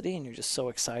curiosity, and you're just so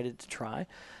excited to try.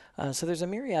 So there's a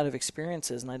myriad of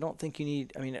experiences, and I don't think you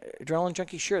need. I mean, adrenaline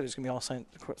junkie, sure, there's going to be all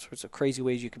sorts of crazy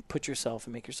ways you can put yourself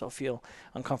and make yourself feel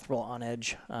uncomfortable, on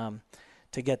edge,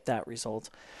 to get that result.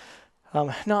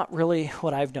 Not really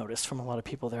what I've noticed from a lot of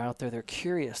people. They're out there. They're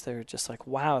curious. They're just like,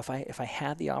 wow, if I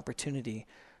had the opportunity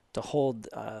to hold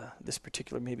this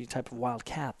particular maybe type of wild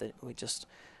cat that we just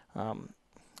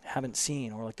haven't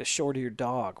seen, or like the short-eared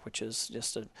dog, which is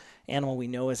just an animal we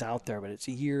know is out there, but it's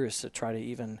years to try to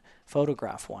even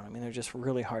photograph one. I mean, they're just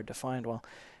really hard to find. Well,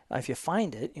 if you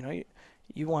find it,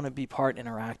 you want to be part,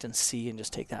 interact, and see, and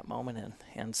just take that moment in.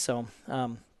 And so,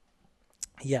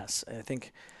 yes, I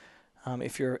think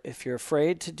if you're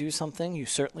afraid to do something, you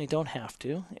certainly don't have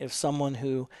to. If someone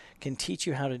who can teach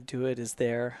you how to do it is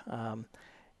there,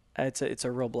 it's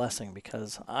a real blessing,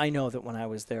 because I know that when I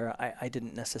was there, I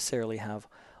didn't necessarily have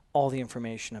all the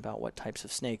information about what types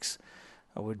of snakes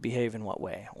would behave in what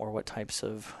way, or what types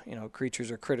of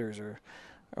creatures or critters or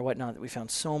whatnot. That we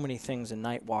found so many things in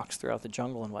night walks throughout the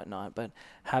jungle and whatnot. But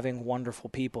having wonderful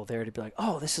people there to be like,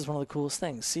 oh, this is one of the coolest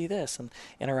things. See this, and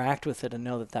interact with it and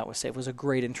know that was safe was a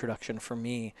great introduction for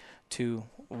me to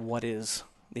what is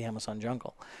the Amazon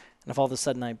jungle. And if all of a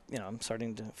sudden I'm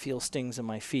starting to feel stings in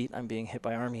my feet, I'm being hit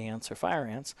by army ants or fire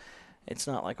ants, it's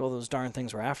not like, oh, those darn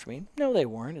things were after me. No, they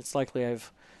weren't. It's likely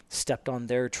I've stepped on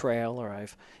their trail, or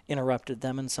I've interrupted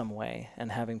them in some way,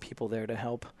 and having people there to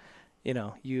help,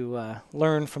 you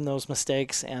learn from those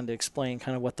mistakes and explain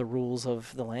kind of what the rules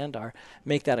of the land are,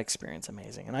 make that experience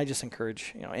amazing. And I just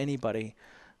encourage, anybody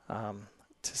to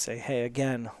say, hey,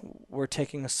 again, we're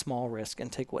taking a small risk,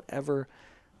 and take whatever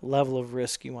level of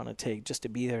risk you want to take just to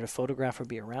be there to photograph or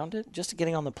be around it. Just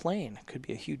getting on the plane could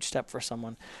be a huge step for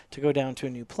someone to go down to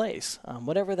a new place.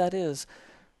 Whatever that is,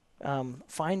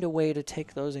 find a way to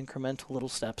take those incremental little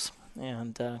steps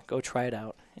and go try it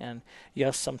out. And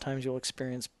yes, sometimes you'll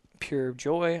experience pure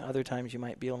joy. Other times you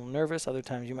might be a little nervous. Other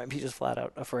times you might be just flat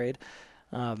out afraid.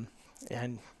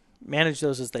 And manage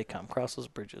those as they come. Cross those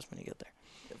bridges when you get there.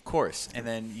 Of course. And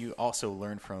then you also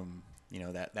learn from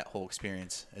that whole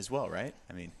experience as well, right?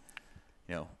 I mean,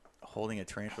 holding a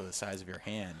tarantula the size of your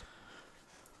hand,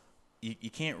 you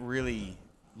can't really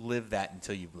live that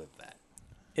until you've lived that.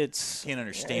 You can't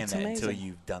understand that amazing until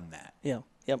you've done that. Yeah.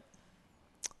 Yep.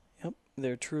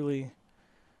 They're truly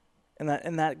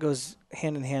that goes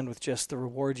hand in hand with just the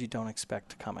rewards you don't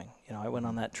expect coming. I went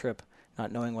on Mhm. that trip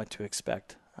not knowing what to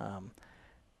expect,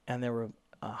 and there were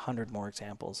 100 more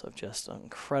examples of just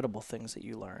incredible things that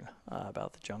you learn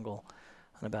about the jungle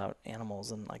and about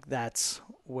animals, and like that's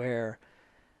where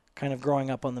kind of growing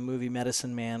up on the movie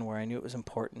Medicine Man, where I knew it was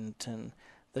important, and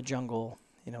the jungle,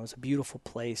 was a beautiful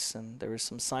place, and there was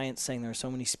some science saying there are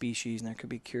so many species and there could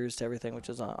be cures to everything, which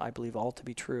is, I believe, all to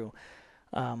be true.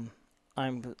 Um,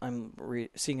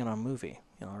 seeing it on a movie,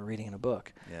 or reading in a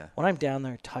book. Yeah. When I'm down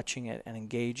there touching it and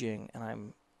engaging,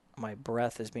 and my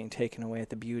breath is being taken away at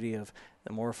the beauty of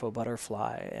the morpho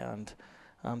butterfly and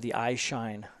the eye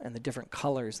shine and the different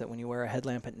colors that when you wear a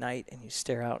headlamp at night and you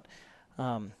stare out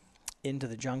into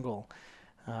the jungle.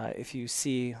 If you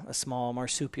see a small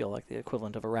marsupial, like the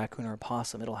equivalent of a raccoon or a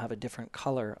possum, it'll have a different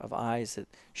color of eyes that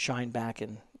shine back,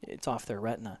 and it's off their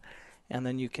retina. And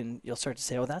then you'll start to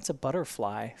say, oh, that's a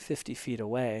butterfly 50 feet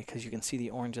away, because you can see the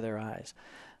orange of their eyes.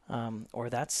 Or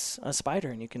that's a spider,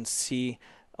 and you can see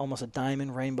almost a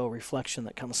diamond rainbow reflection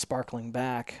that comes sparkling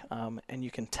back, and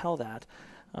you can tell that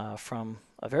from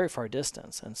a very far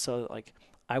distance. And so, like,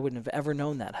 I wouldn't have ever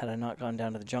known that had I not gone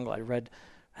down to the jungle.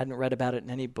 Hadn't read about it in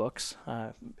any books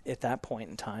at that point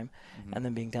in time, Mhm. and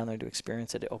then being down there to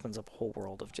experience it, it opens up a whole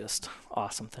world of just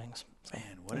awesome things. So,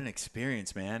 Man, what an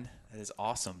experience, man. That is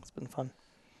awesome. it's been fun.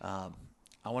 I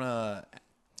want to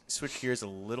switch gears a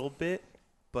little bit,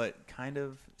 but kind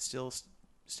of still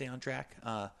stay on track.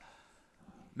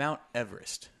 Mount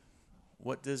Everest.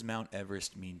 What does Mount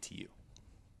Everest mean to you?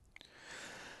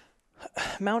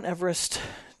 Mount Everest,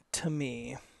 to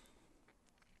me,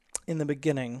 in the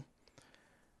beginning,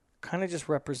 kind of just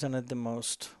represented the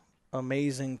most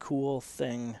amazing, cool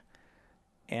thing,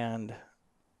 and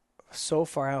so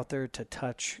far out there to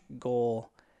touch goal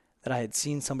that I had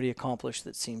seen somebody accomplish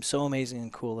that seemed so amazing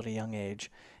and cool at a young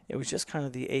age. It was just kind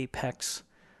of the apex,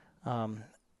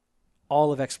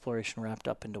 all of exploration wrapped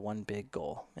up into one big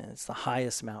goal. And it's the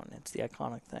highest mountain. It's the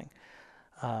iconic thing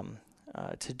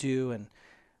to do. And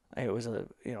it was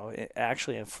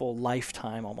actually a full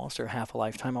lifetime almost, or half a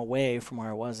lifetime away from where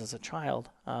I was as a child,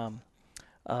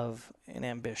 of an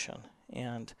ambition.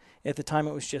 And at the time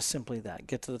it was just simply that,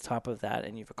 get to the top of that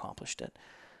and you've accomplished it.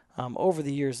 Over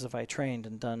the years, as I trained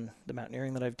and done the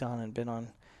mountaineering that I've done and been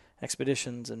on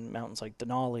expeditions in mountains like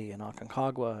Denali and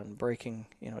Aconcagua and breaking,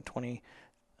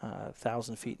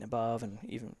 20,000 feet and above, and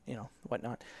even,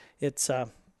 whatnot, it's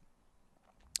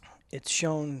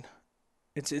shown,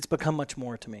 it's become much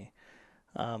more to me.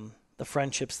 The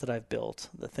friendships that I've built,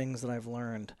 the things that I've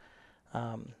learned,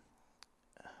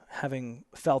 having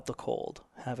felt the cold,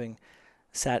 having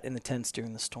sat in the tents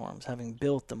during the storms, having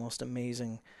built the most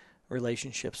amazing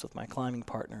relationships with my climbing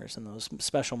partners, and those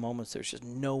special moments there's just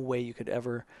no way you could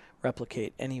ever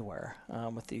replicate anywhere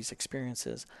with these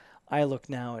experiences. I look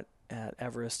now at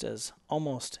Everest as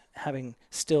almost having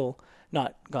still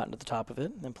not gotten to the top of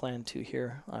it, and plan to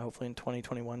here, hopefully in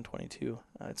 2021, 22,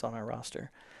 it's on our roster.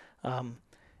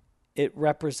 It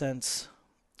represents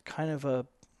kind of a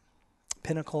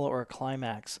pinnacle or a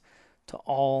climax to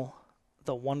all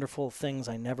the wonderful things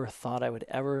I never thought I would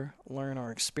ever learn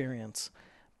or experience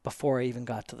before I even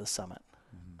got to the summit.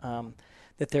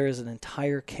 That there is an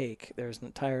entire cake, there's an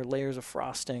entire layers of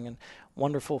frosting and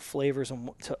wonderful flavors, and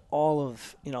to all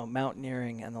of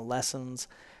mountaineering and the lessons,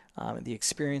 the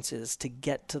experiences to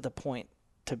get to the point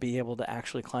to be able to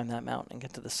actually climb that mountain and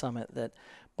get to the summit. That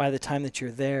by the time that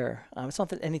you're there, it's not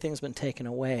that anything's been taken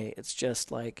away. It's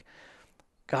just like,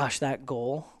 gosh, that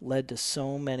goal led to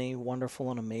so many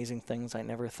wonderful and amazing things I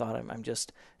never thought. I'm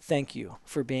just, thank you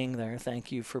for being there.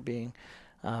 Thank you for being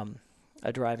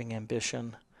a driving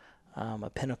ambition, a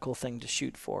pinnacle thing to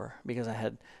shoot for, because I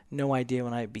had no idea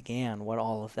when I began what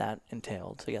all of that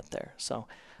entailed to get there. So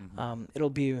it'll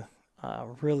be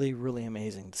really, really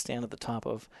amazing to stand at the top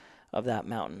of that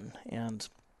mountain, and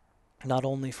not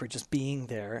only for just being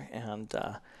there and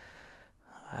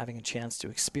having a chance to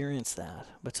experience that,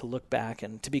 but to look back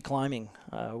and to be climbing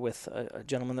with a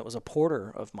gentleman that was a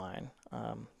porter of mine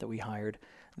that we hired,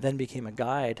 then became a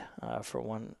guide for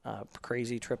one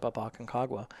crazy trip up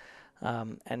Aconcagua,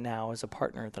 and now as a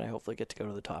partner that I hopefully get to go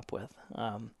to the top with.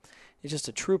 It's just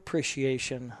a true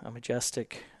appreciation, a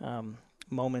majestic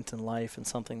moment in life, and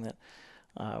something that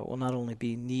will not only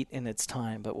be neat in its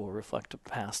time, but will reflect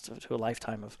to a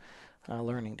lifetime of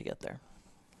learning to get there.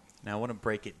 Now I want to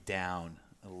break it down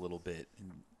a little bit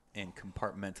and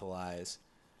compartmentalize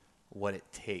what it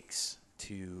takes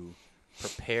to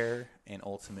prepare and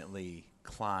ultimately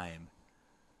climb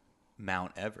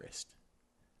Mount Everest.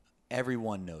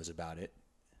 Everyone knows about it.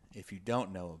 If you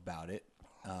don't know about it,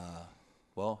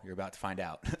 well, you're about to find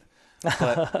out.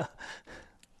 But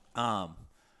Um,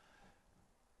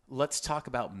 let's talk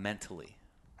about mentally.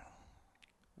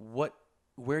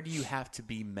 Where do you have to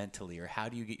be mentally, or how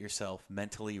do you get yourself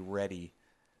mentally ready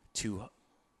to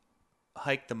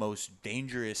hike the most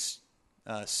dangerous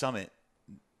summit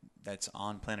that's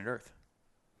on planet Earth?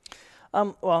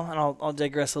 Well, and I'll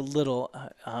digress a little.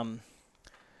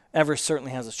 Everest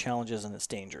certainly has its challenges and its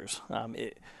dangers.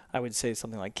 I would say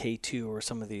something like K2 or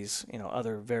some of these,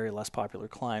 other very less popular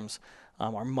climbs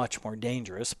are much more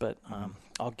dangerous. But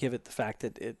I'll give it the fact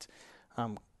that it,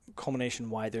 culmination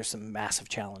wide, there's some massive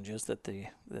challenges that the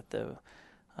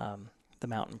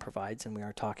mountain provides, and we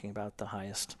are talking about the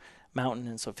highest mountain,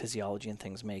 and so physiology and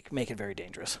things make it very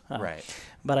dangerous. Right.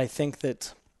 But I think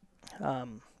that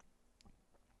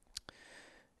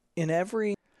in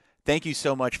every Thank you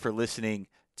so much for listening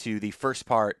to the first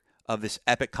part of this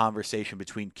epic conversation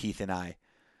between Keith and I.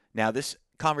 Now, this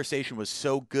conversation was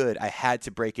so good, I had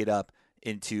to break it up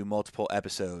into multiple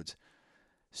episodes.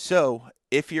 So,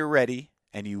 if you're ready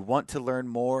and you want to learn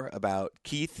more about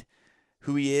Keith,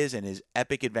 who he is, and his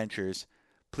epic adventures,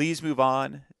 please move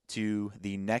on to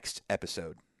the next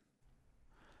episode.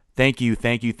 Thank you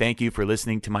for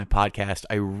listening to my podcast.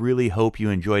 I really hope you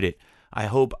enjoyed it. I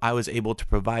hope I was able to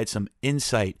provide some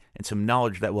insight and some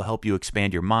knowledge that will help you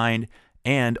expand your mind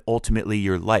and ultimately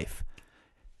your life.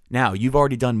 Now, you've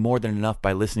already done more than enough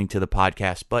by listening to the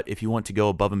podcast, but if you want to go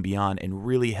above and beyond and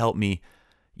really help me,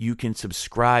 you can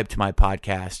subscribe to my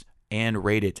podcast and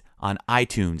rate it on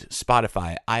iTunes,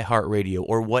 Spotify, iHeartRadio,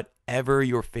 or whatever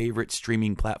your favorite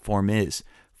streaming platform is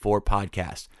for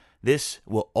podcasts. This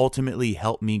will ultimately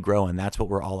help me grow, and that's what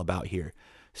we're all about here.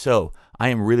 So I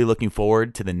am really looking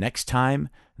forward to the next time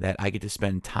that I get to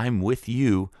spend time with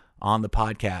you on the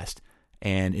podcast.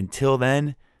 And until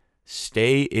then,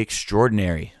 stay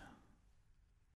extraordinary.